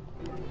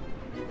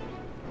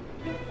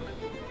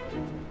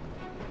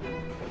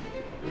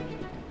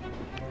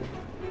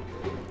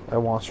 I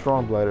want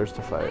strong blighters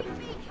to fight.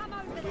 Come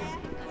over there,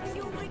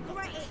 you'll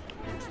regret it.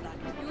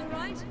 You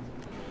alright? It's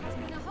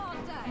been a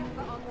hard day,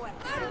 but I'm well.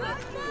 Got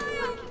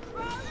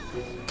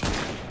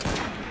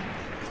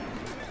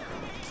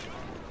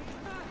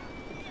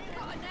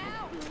it now.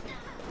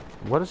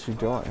 What is he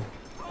doing?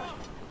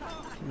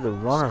 The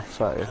runner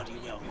side.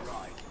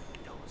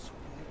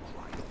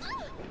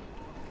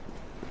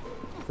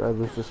 Did I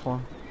lose this one?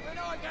 When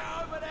I get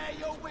over there,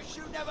 you'll wish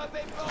you'd never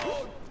been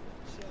born!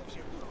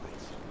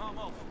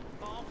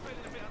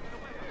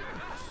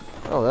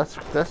 Oh,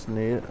 that's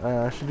neat.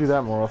 I should do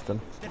that more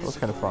often. That was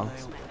kind of fun.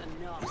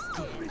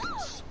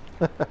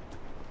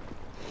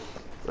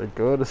 Like,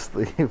 go to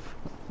sleep. I'll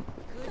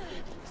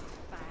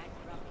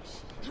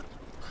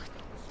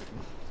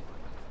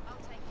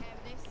take care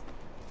of this.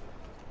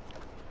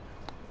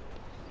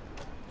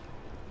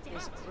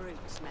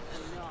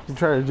 You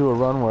try to do a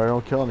run where I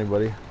don't kill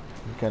anybody.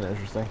 Kind of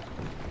interesting.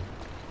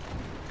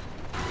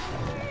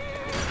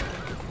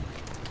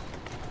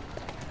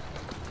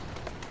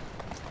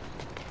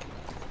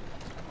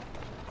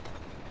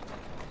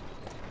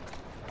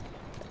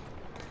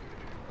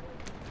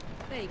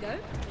 There you go.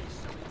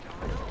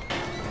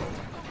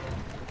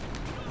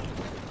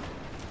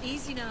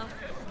 Easy now.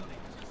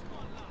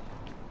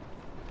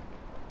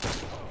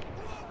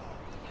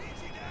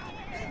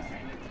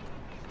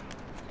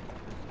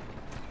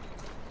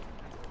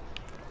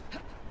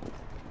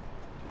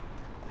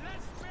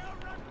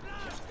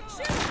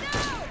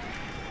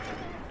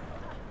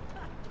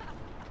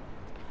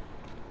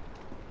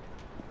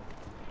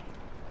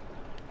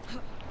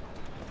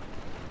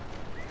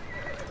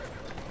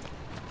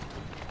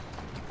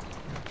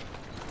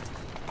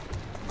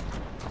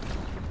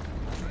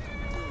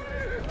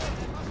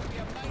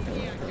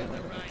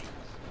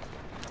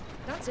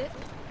 That's it.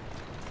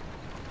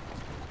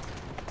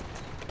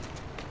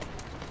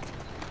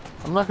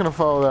 I'm not gonna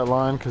follow that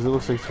line because it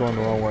looks like it's going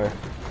the wrong way.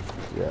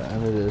 Yeah,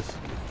 and it is.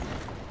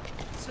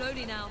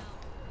 Slowly now.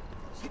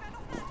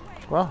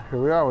 Well,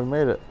 here we are. We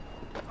made it.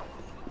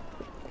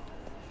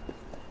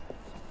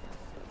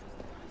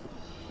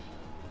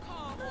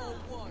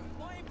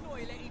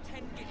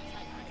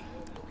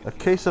 A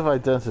case of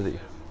identity.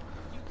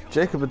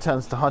 Jacob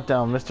intends to hunt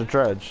down Mr.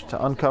 Dredge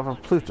to uncover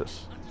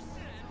Plutus.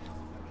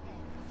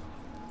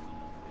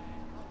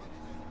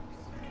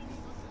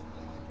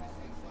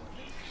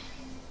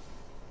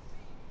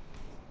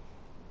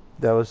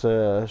 That was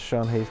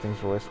Sean Hastings'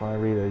 voice. When I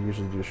read it, I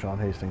usually do Sean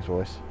Hastings'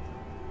 voice.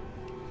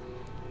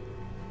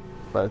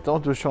 But I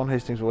don't do Sean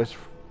Hastings' voice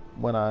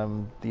when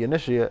I'm the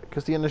initiate,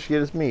 because the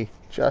initiate is me,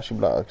 Joshy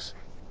Blogs.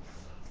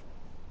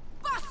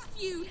 Bus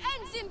feud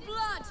ends in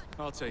blood.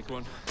 I'll take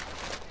one.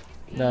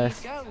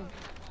 Nice. Go.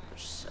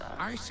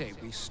 I say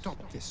we stop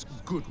this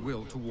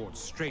goodwill towards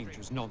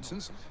strangers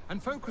nonsense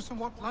and focus on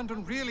what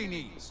London really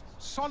needs.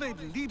 Solid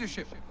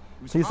leadership.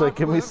 He's like,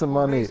 give me some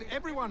money. Raise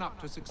everyone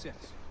up to success.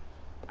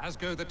 As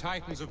go the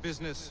titans of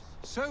business,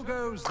 so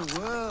goes the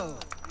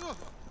world.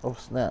 Oh,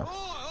 snap.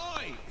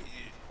 Oi!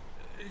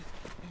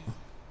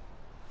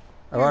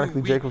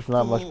 Ironically, Jacob's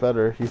not much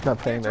better. He's not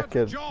paying that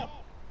kid. Job!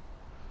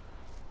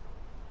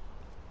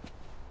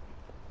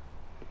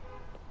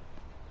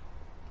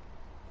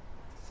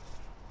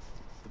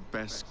 The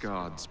best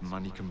guards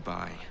money can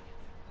buy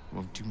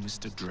won't do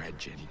Mr.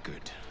 Dredge any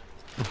good.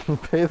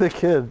 Pay the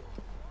kid.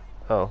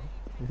 Oh,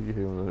 you gave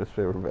him his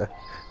favorite back.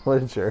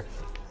 What a jerk.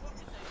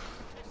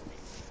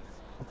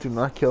 Do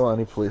not kill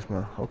any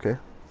policemen. Okay.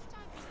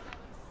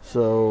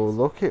 So,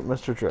 locate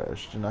Mr.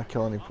 Dredge. Do not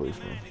kill any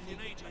policemen.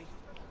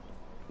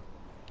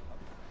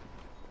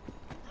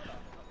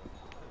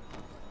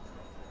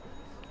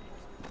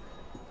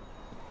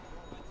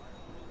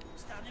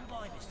 Standing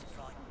by, Mr.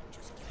 Fry.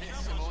 Just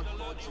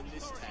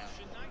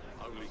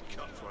Only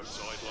cutthroat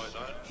side like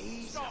that.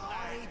 he's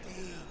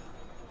hiding.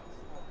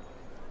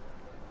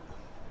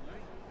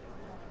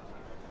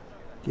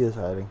 He is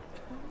hiding.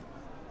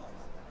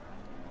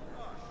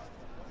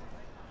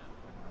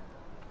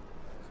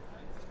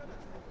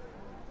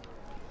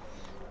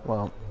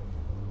 Well,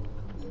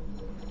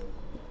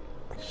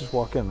 I can just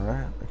walk in,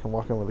 right? I can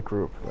walk in with a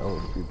group. That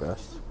would be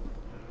best.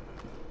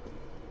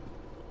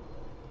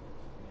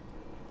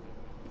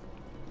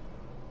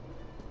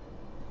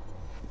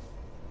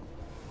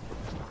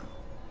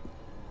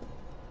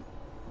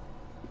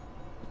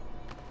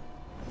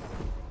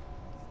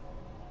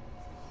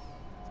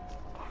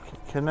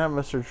 Kidnap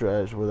Mr.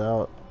 Dredge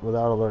without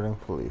alerting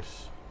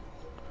police.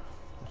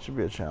 It should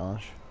be a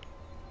challenge.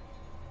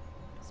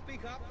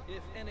 Speak up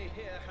if any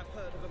here have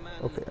heard of a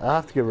man. Okay, I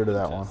have to get rid of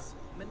that one.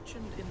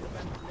 Mentioned in the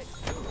band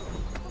next door.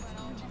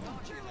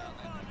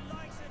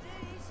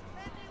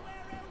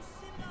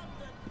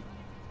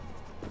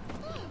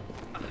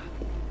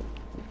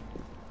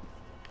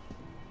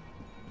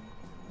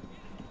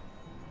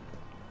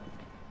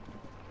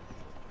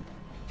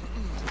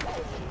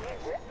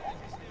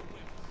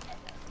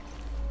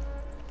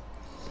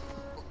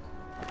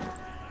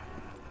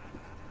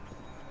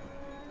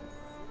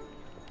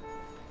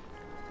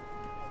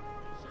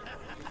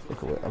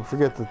 Okay, wait, I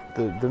forget that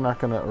they're not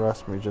going to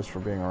arrest me just for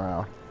being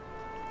around.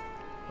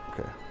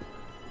 Okay.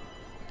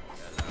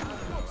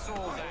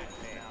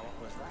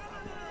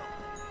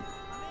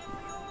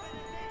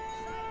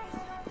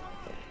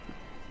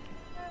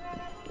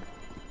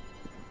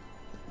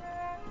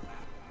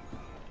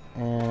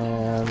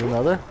 And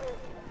another.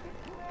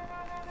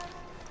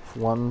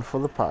 One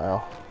for the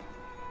pile.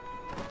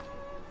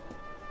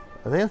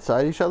 Are they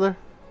inside each other?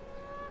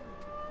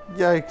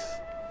 Yikes.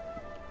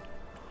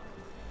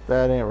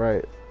 That ain't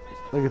right.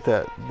 Look at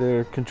that.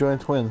 They're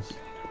conjoined twins.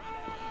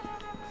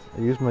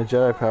 I used my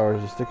Jedi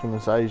powers to stick them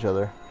inside each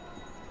other.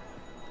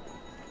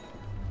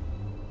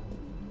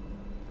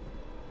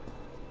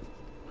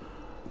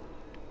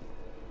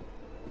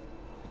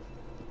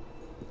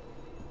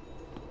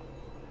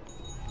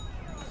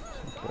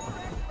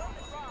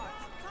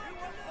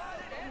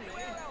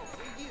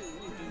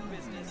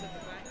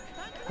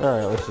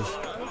 Alright, let's just...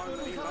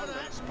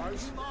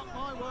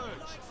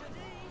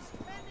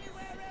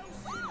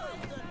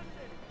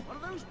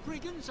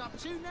 Up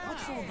to now.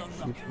 What's all the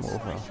keep them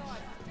over.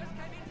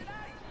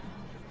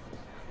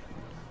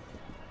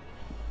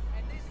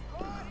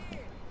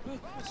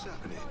 What's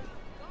happening?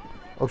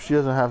 Oh, she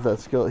doesn't have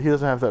that skill. He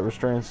doesn't have that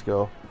restraint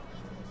skill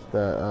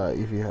that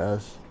Evie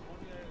has.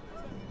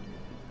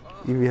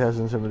 Evie has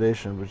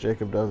intimidation, but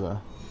Jacob doesn't.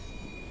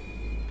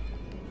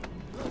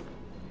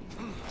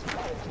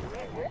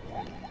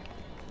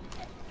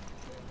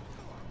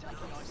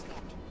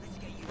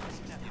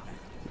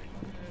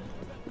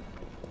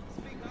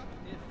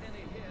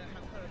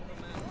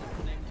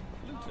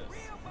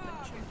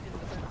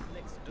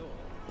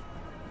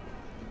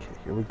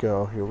 Here we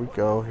go, here we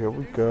go, here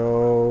we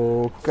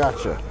go.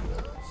 Gotcha.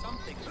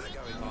 Something's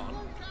going on.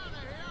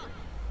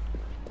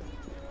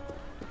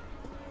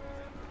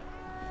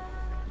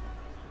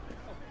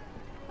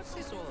 What's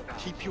this all about?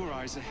 Keep your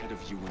eyes ahead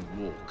of you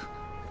and walk.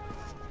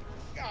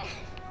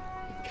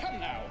 Come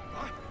now.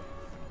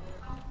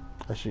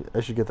 I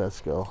should get that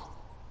skill.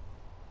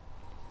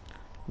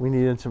 We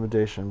need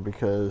intimidation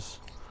because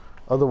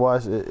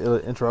otherwise it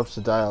interrupts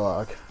the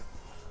dialogue.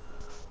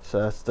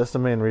 So that's the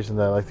main reason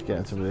that I like to get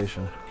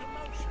intimidation.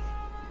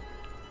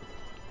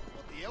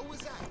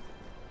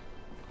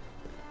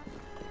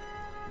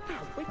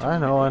 I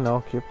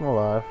know. Keep him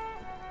alive.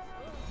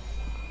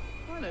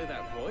 I know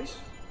that voice.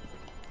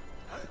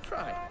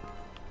 Fry.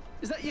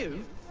 Is that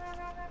you?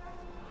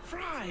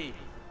 Fry!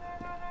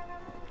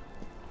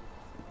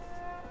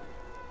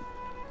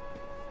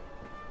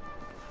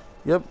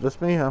 Yep,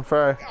 that's me. I'm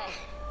Fry.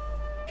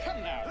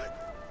 Come now.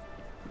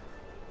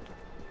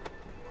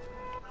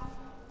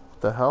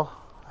 What the hell?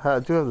 I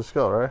do have the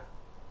skill, right?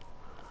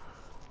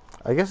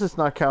 I guess it's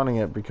not counting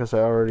it because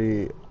I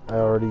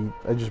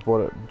just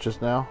bought it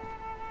just now.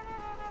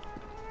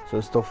 So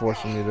it's still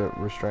forcing me to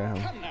restrain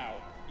him. Come now.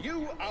 You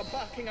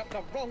barking up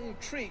the wrong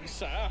tree,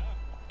 sir.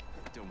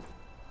 Don't.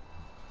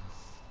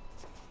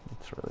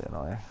 It's really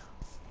annoying.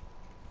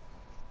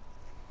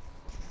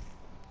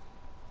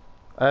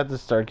 I had to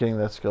start getting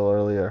that skill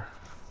earlier.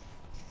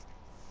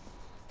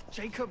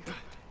 Jacob,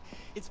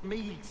 it's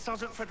me,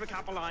 Sergeant Frederick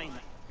Appeline.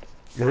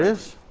 It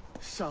is?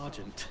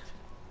 Sergeant.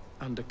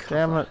 Undercover.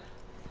 Damn it.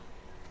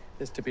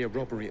 There's to be a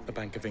robbery at the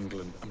Bank of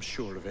England, I'm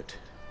sure of it.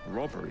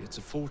 Robbery? It's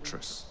a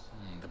fortress.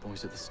 The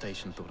boys at the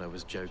station thought I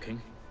was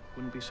joking.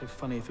 Wouldn't be so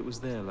funny if it was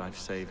their life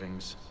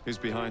savings. Who's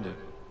behind it?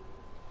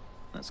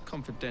 That's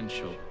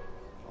confidential.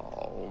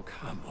 Oh,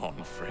 come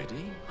on,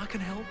 Freddy. I can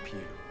help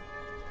you.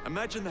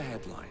 Imagine the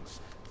headlines.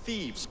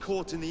 Thieves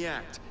caught in the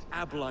act.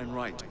 Abeline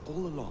right,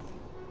 all along.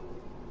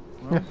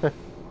 Well,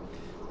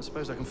 I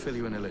suppose I can fill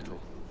you in a little.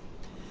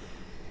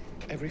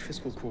 Every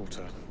fiscal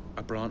quarter,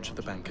 a branch of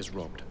the bank is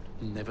robbed.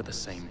 Never the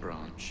same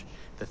branch.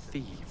 The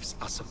thieves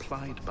are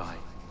supplied by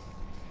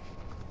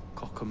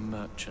Cockham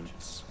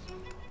merchants.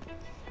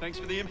 Thanks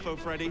for the info,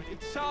 Freddy.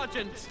 It's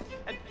Sergeant,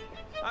 and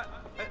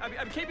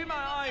I'm keeping my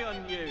eye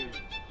on you.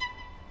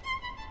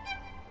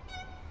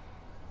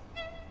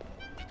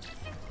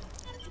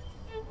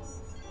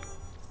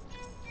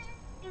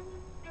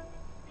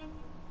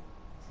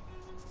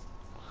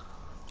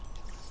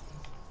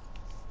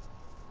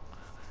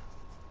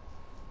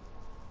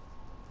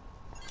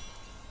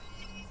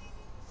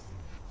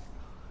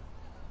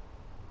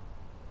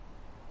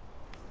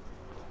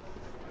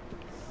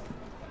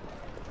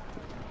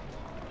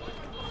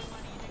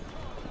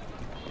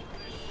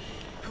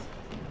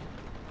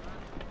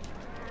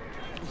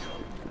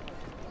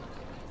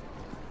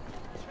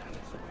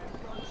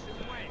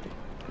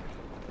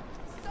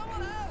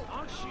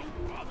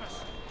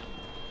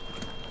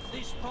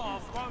 This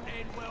path won't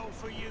end well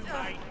for you,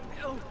 mate.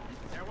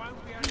 There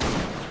won't be any...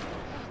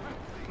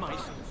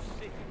 Mason's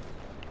sick.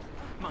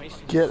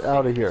 Mason's Get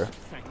out of here.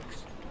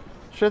 Thanks.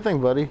 Sure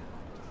thing, buddy.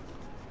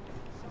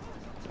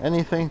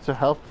 Anything to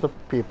help the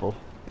people.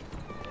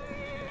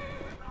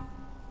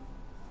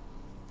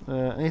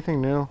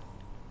 Anything new?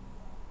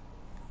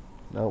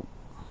 Nope.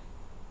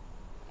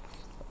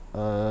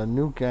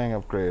 New gang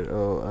upgrade.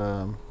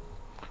 Oh,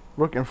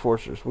 Rook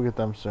Enforcers. We'll get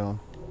them soon.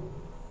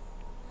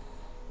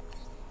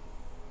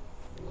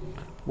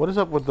 What is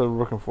up with the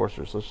Rook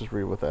Enforcers? Let's just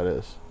read what that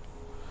is.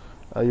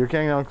 Your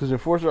gang now includes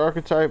Enforcer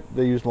archetype.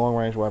 They use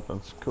long-range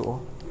weapons.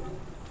 Cool.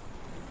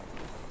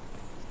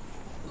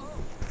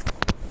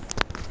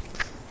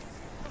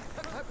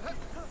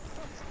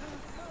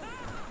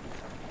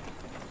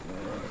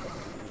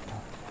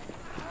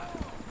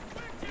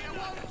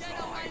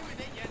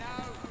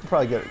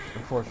 Probably get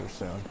Enforcers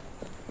soon.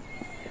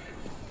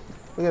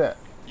 Look at that.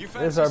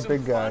 There's our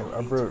big guy,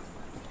 our brute.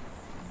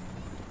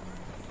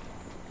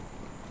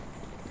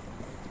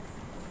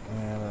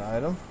 And an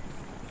item.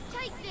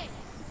 Take this.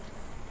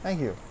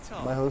 Thank you.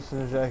 My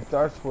hallucinogenic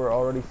darts were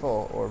already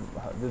full, or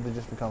did they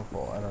just become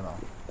full? I don't know.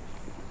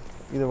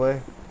 Either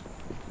way,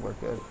 we're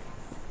good.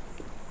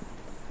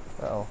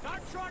 Uh-oh.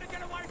 Don't try to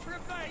get away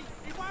from me.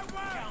 It won't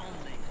work.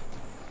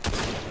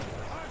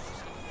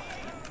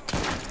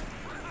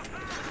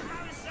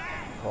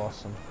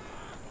 Awesome.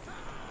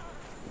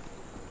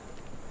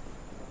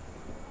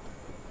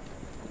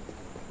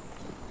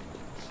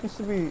 Seems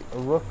to be a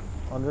rook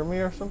under me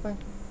or something.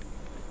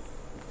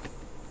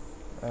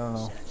 I don't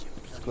know.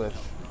 It's a glitch.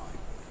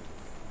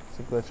 It's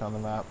a glitch on the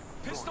map.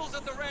 Pistols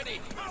at the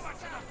ready.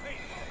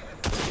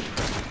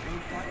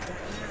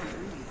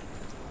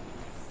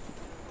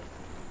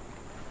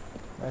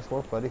 Nice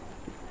work, buddy.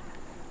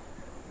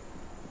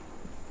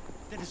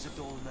 There's a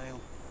door nail.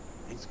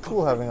 It's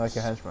cool having like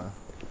a henchman.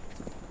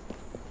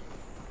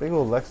 Big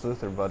old Lex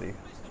Luthor buddy.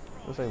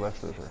 Looks like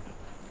Lex Luthor.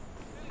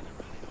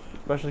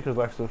 Especially because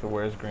Lex Luthor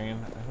wears green,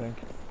 I think,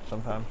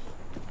 sometimes.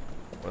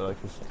 Or like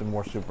the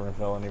more super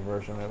villainy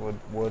version it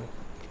would.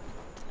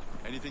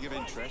 Anything of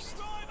interest?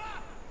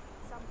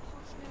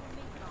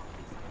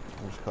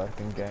 I'm just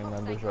collecting gang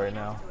members right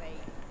now.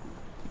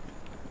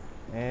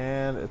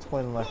 And it's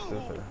playing Lex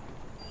Luthor.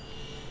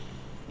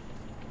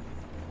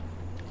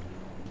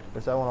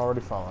 Is that one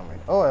already following me?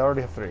 Oh, I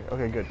already have 3.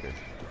 Okay, good.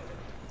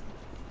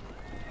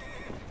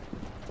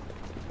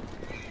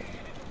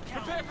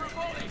 Prepare for a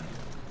volley.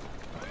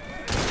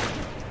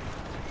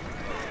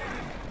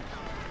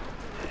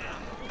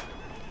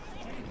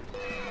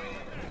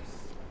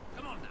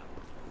 Come on now.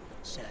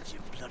 Serves you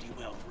bloody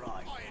well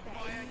right. I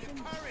admire your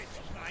courage,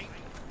 mate.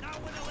 No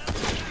one will help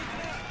you.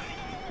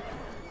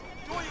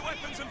 Draw your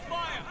weapons and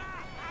fire.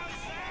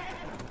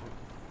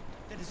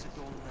 There's a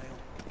door nail.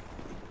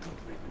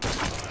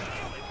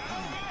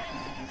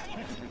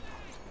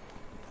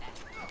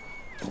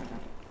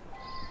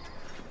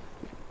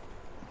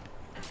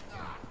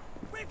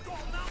 We've got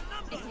enough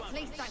numbers.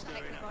 Please don't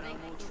take the body.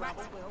 The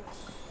rats will.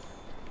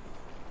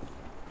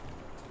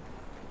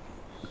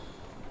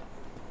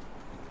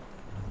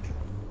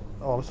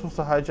 Oh, I'm supposed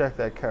to hijack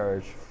that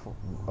carriage.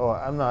 Oh,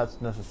 I'm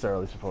not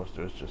necessarily supposed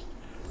to. It's just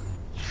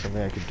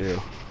something I could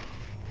do.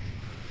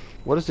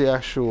 What is the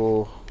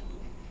actual...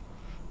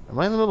 Am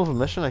I in the middle of a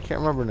mission? I can't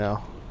remember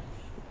now.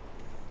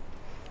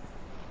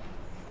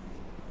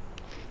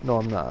 No,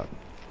 I'm not.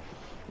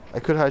 I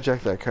could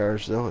hijack that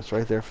carriage, though. It's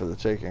right there for the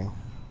taking.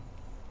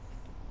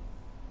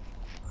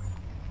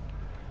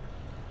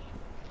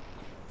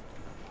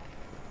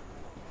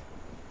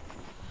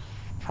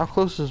 How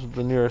close is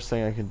the nearest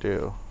thing I can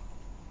do?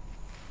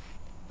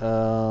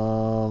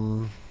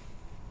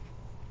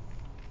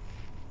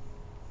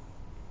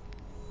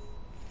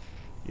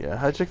 Yeah,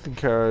 hijacking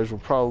carriage will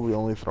probably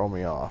only throw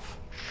me off.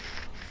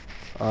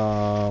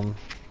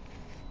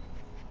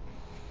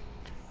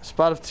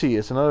 Spot of Tea.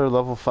 It's another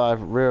level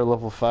 5, rare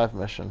level 5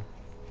 mission.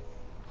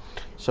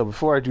 So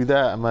before I do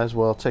that, I might as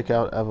well take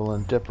out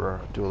Evelyn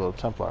Dipper, do a little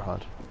Templar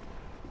hunt.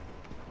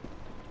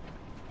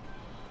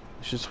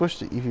 I should switch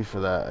to Evie for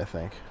that, I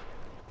think.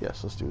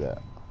 Yes, let's do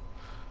that.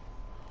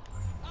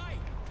 Hey,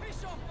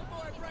 piss off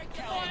before I break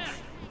your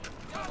legs.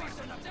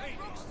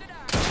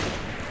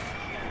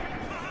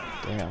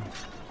 Damn.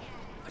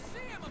 I see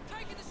him. I'm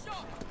taking the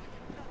shot.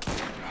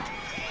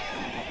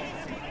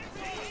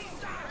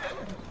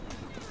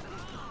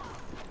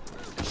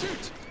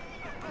 Shoot!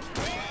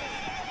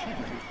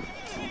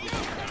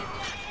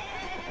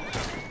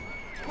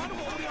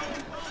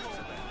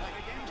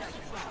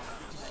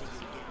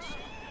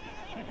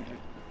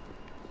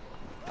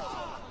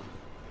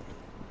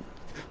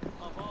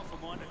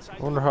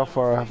 I wonder how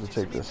far I have to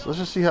take this. Let's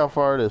just see how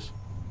far it is.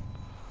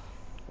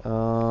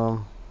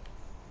 Well,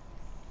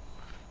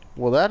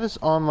 that is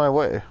on my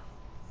way.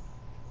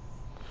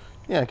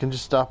 Yeah, I can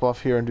just stop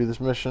off here and do this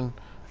mission,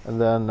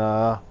 and then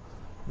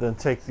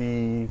take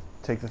the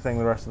thing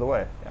the rest of the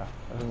way. Yeah,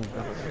 I think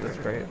that's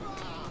great.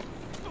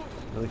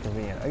 Really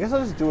convenient. I guess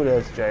I'll just do it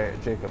as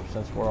Jacob,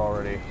 since we're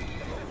already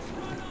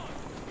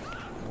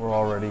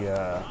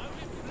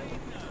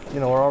you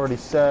know, we're already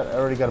set. I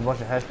already got a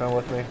bunch of henchmen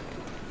with me.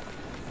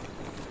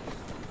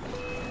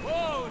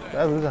 Did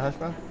I lose a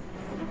henchman?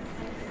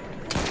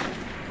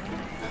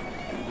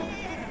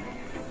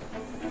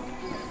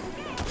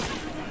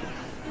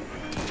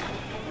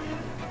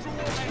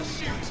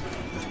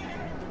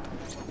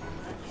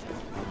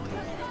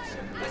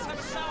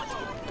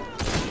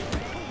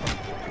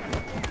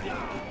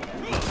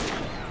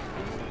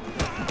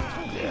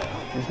 Yeah,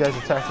 these guys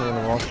attacked me in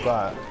the wrong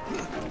spot.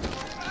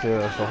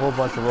 There's a whole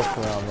bunch of rooks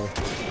around me.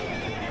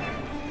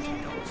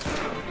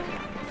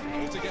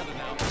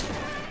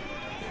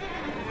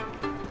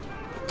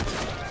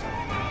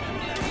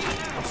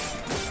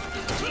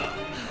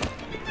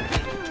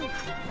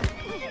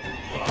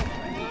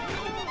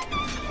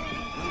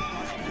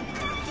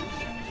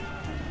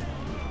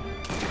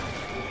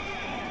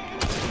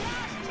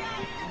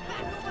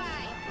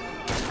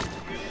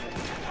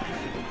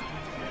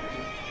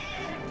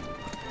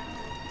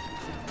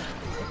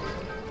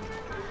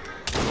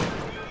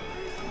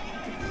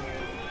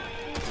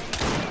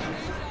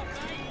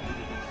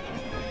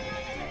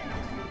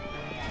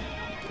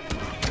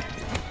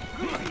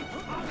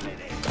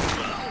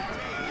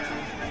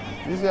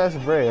 These guys are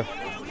brave.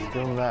 Give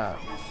them that.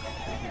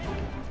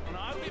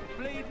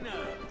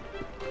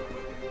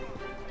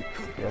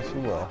 Yes,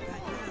 you will.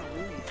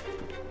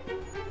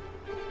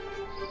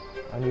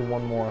 I need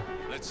one more.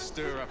 Let's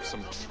stir up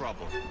some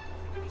trouble.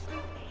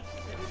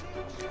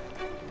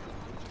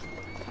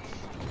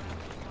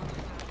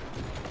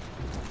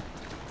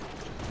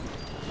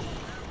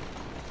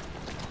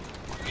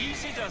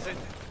 Easy does it.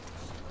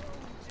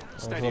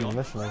 There's one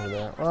mission over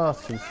there. Oh,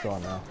 she's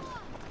gone now.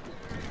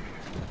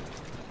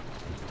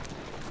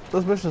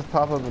 Those missions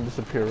pop up and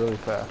disappear really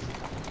fast.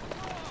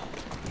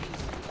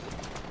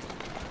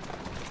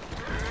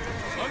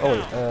 Oh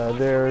wait,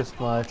 there's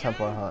my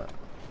Templar hunt.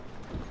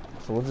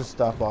 So we'll just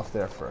stop off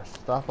there first.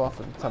 Stop off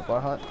at the Templar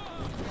hunt.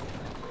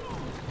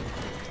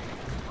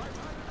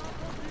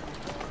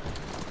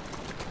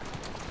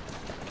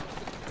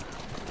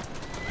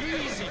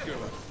 Easy,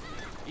 girl.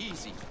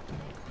 Easy.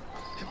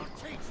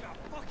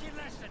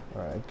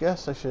 Alright, I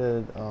guess I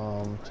should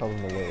tell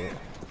them to wait.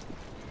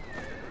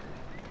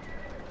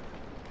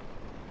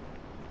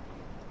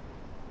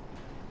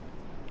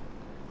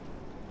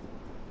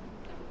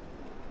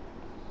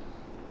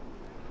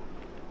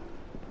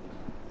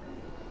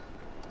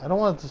 I don't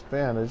want to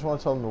disband, I just want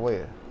to tell them to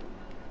wait.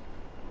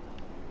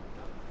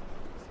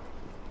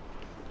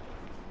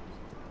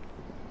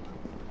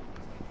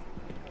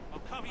 I'll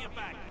cover your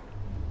back.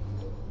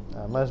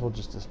 I might as well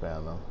just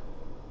disband them.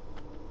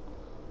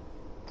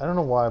 I don't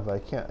know why, but I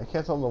can't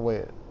tell them to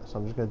wait, so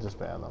I'm just gonna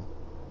disband them.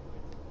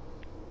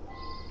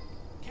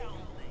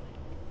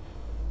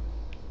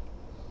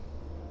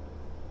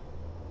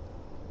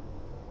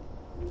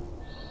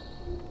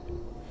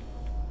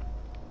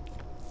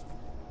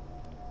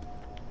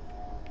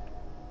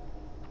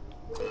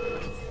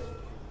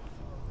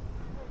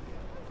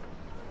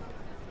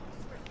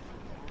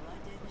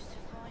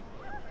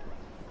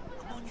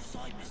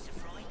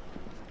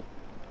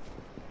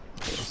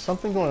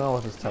 Something going on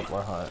with this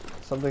Templar hunt.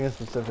 Something in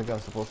specific I'm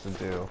supposed to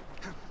do.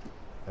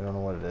 I don't know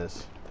what it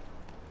is.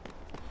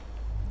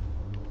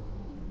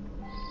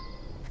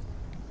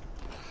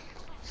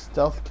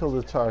 Stealth kill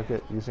the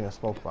target using a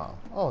smoke bomb.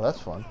 Oh,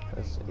 that's fun.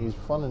 It's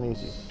fun and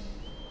easy.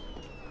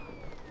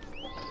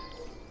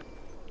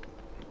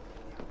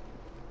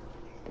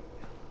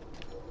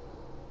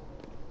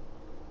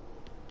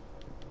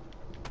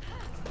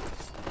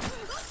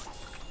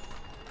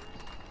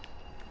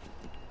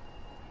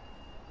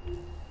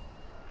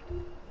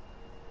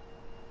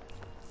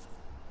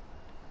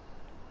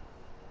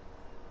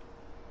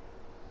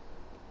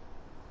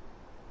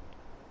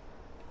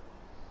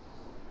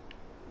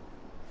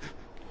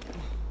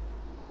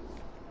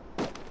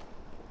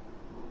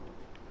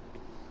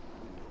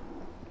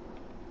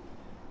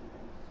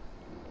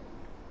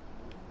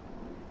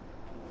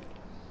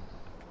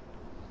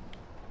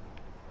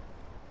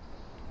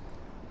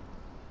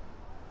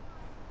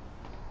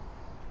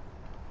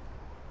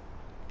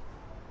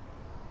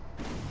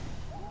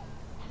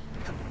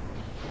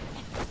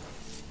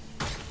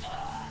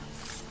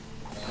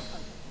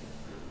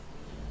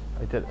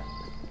 did it.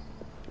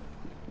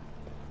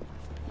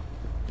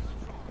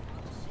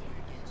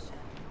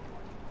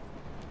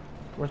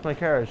 Where's my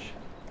carriage?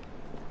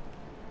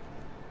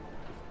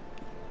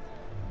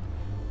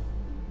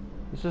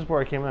 This is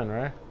where I came in,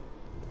 right?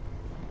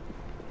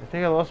 I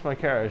think I lost my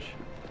carriage.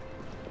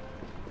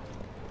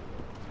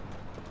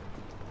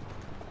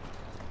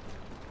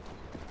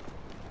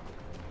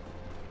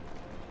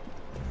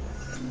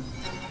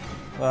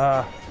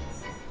 Ah.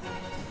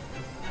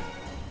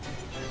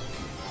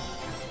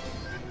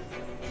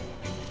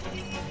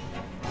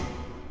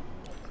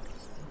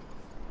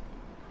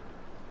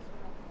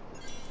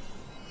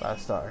 Five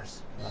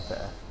stars. Not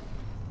bad.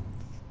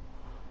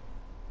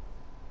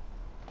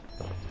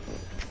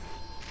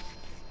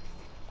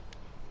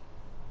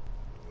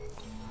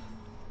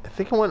 I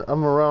think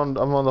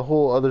I'm on the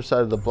whole other side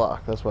of the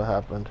block. That's what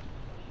happened.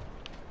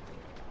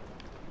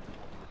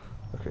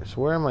 Okay, so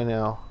where am I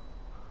now?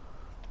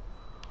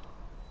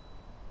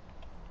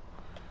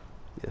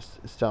 Yes,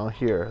 it's down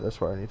here. That's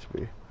where I need to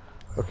be.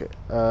 Okay,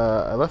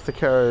 I left the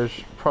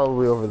carriage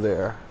probably over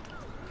there.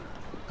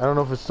 I don't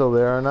know if it's still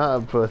there or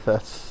not, but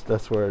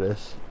that's where it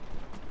is.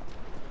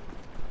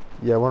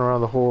 Yeah, I went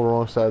around the whole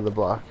wrong side of the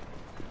block.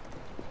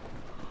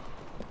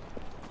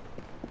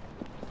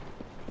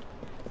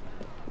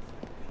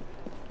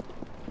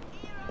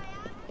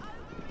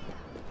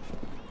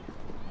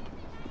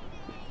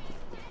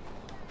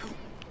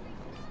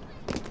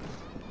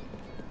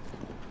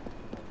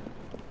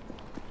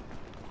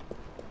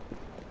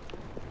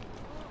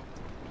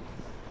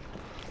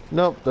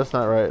 Nope, that's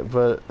not right,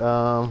 but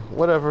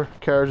whatever.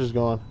 Carriage is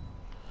gone.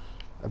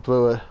 I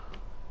blew it.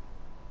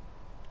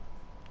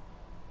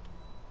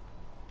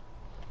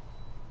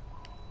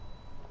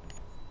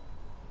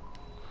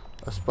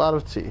 A spot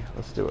of tea.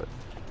 Let's do it.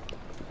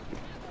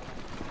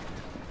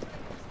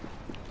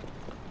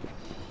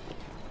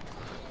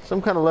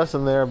 Some kind of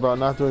lesson there about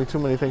not doing too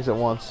many things at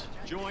once.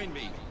 Join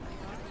me.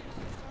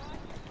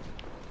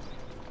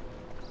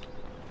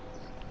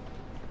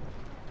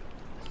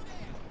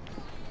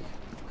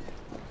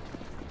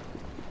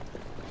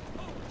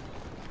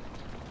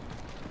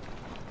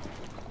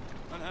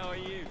 And how are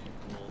you?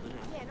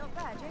 Yeah, not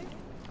bad, dude.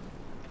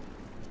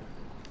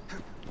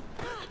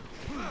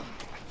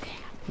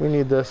 We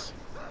need this.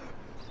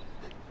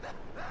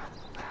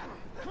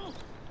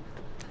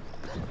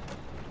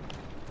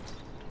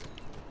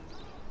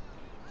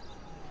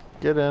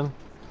 Get in.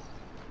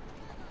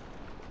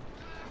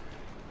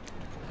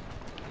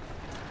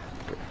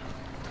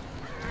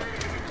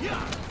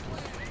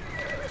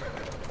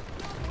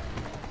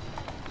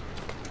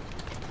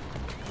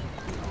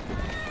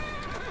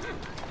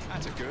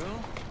 That's a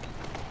girl.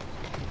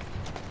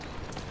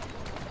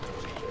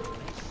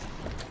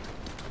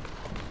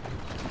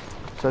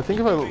 So I think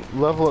if I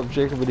level up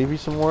Jacob and Evie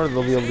some more,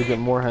 they'll be able to get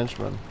more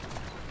henchmen.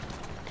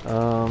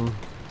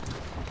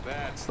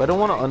 But I don't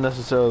want to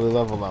unnecessarily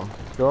level them.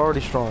 They're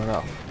already strong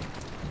enough.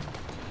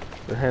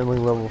 They're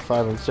handling level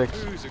 5 and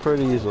 6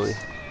 pretty easily.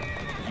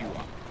 You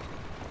are.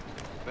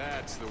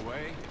 That's the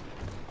way.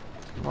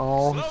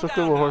 Oh, he's Slow so good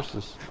down with now.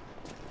 horses.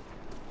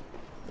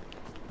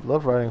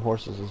 Love riding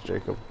horses as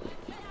Jacob.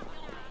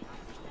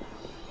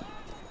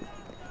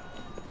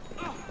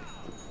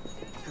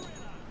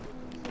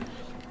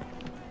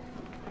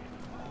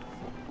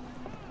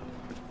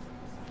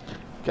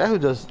 Guy who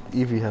does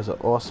Evie has an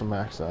awesome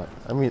accent.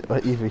 I mean,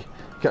 Evie.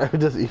 Guy who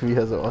does Evie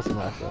has an awesome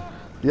accent.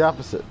 The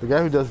opposite. The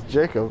guy who does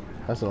Jacob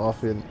has an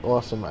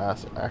awesome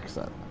ass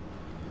accent.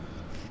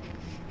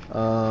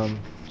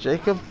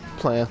 Jacob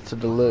plans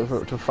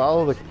to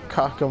follow the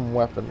Cockham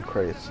weapon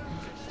crates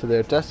to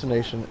their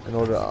destination in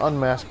order to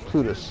unmask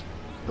Plutus,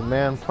 the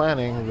man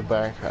planning the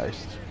bank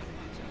heist.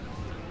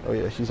 Oh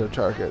yeah, he's our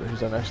target.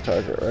 He's our next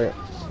target, right?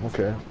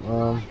 Okay.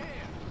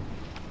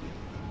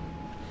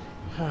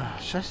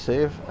 Should I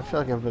save? I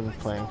feel like I've been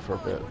playing for a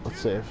bit. Let's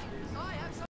save.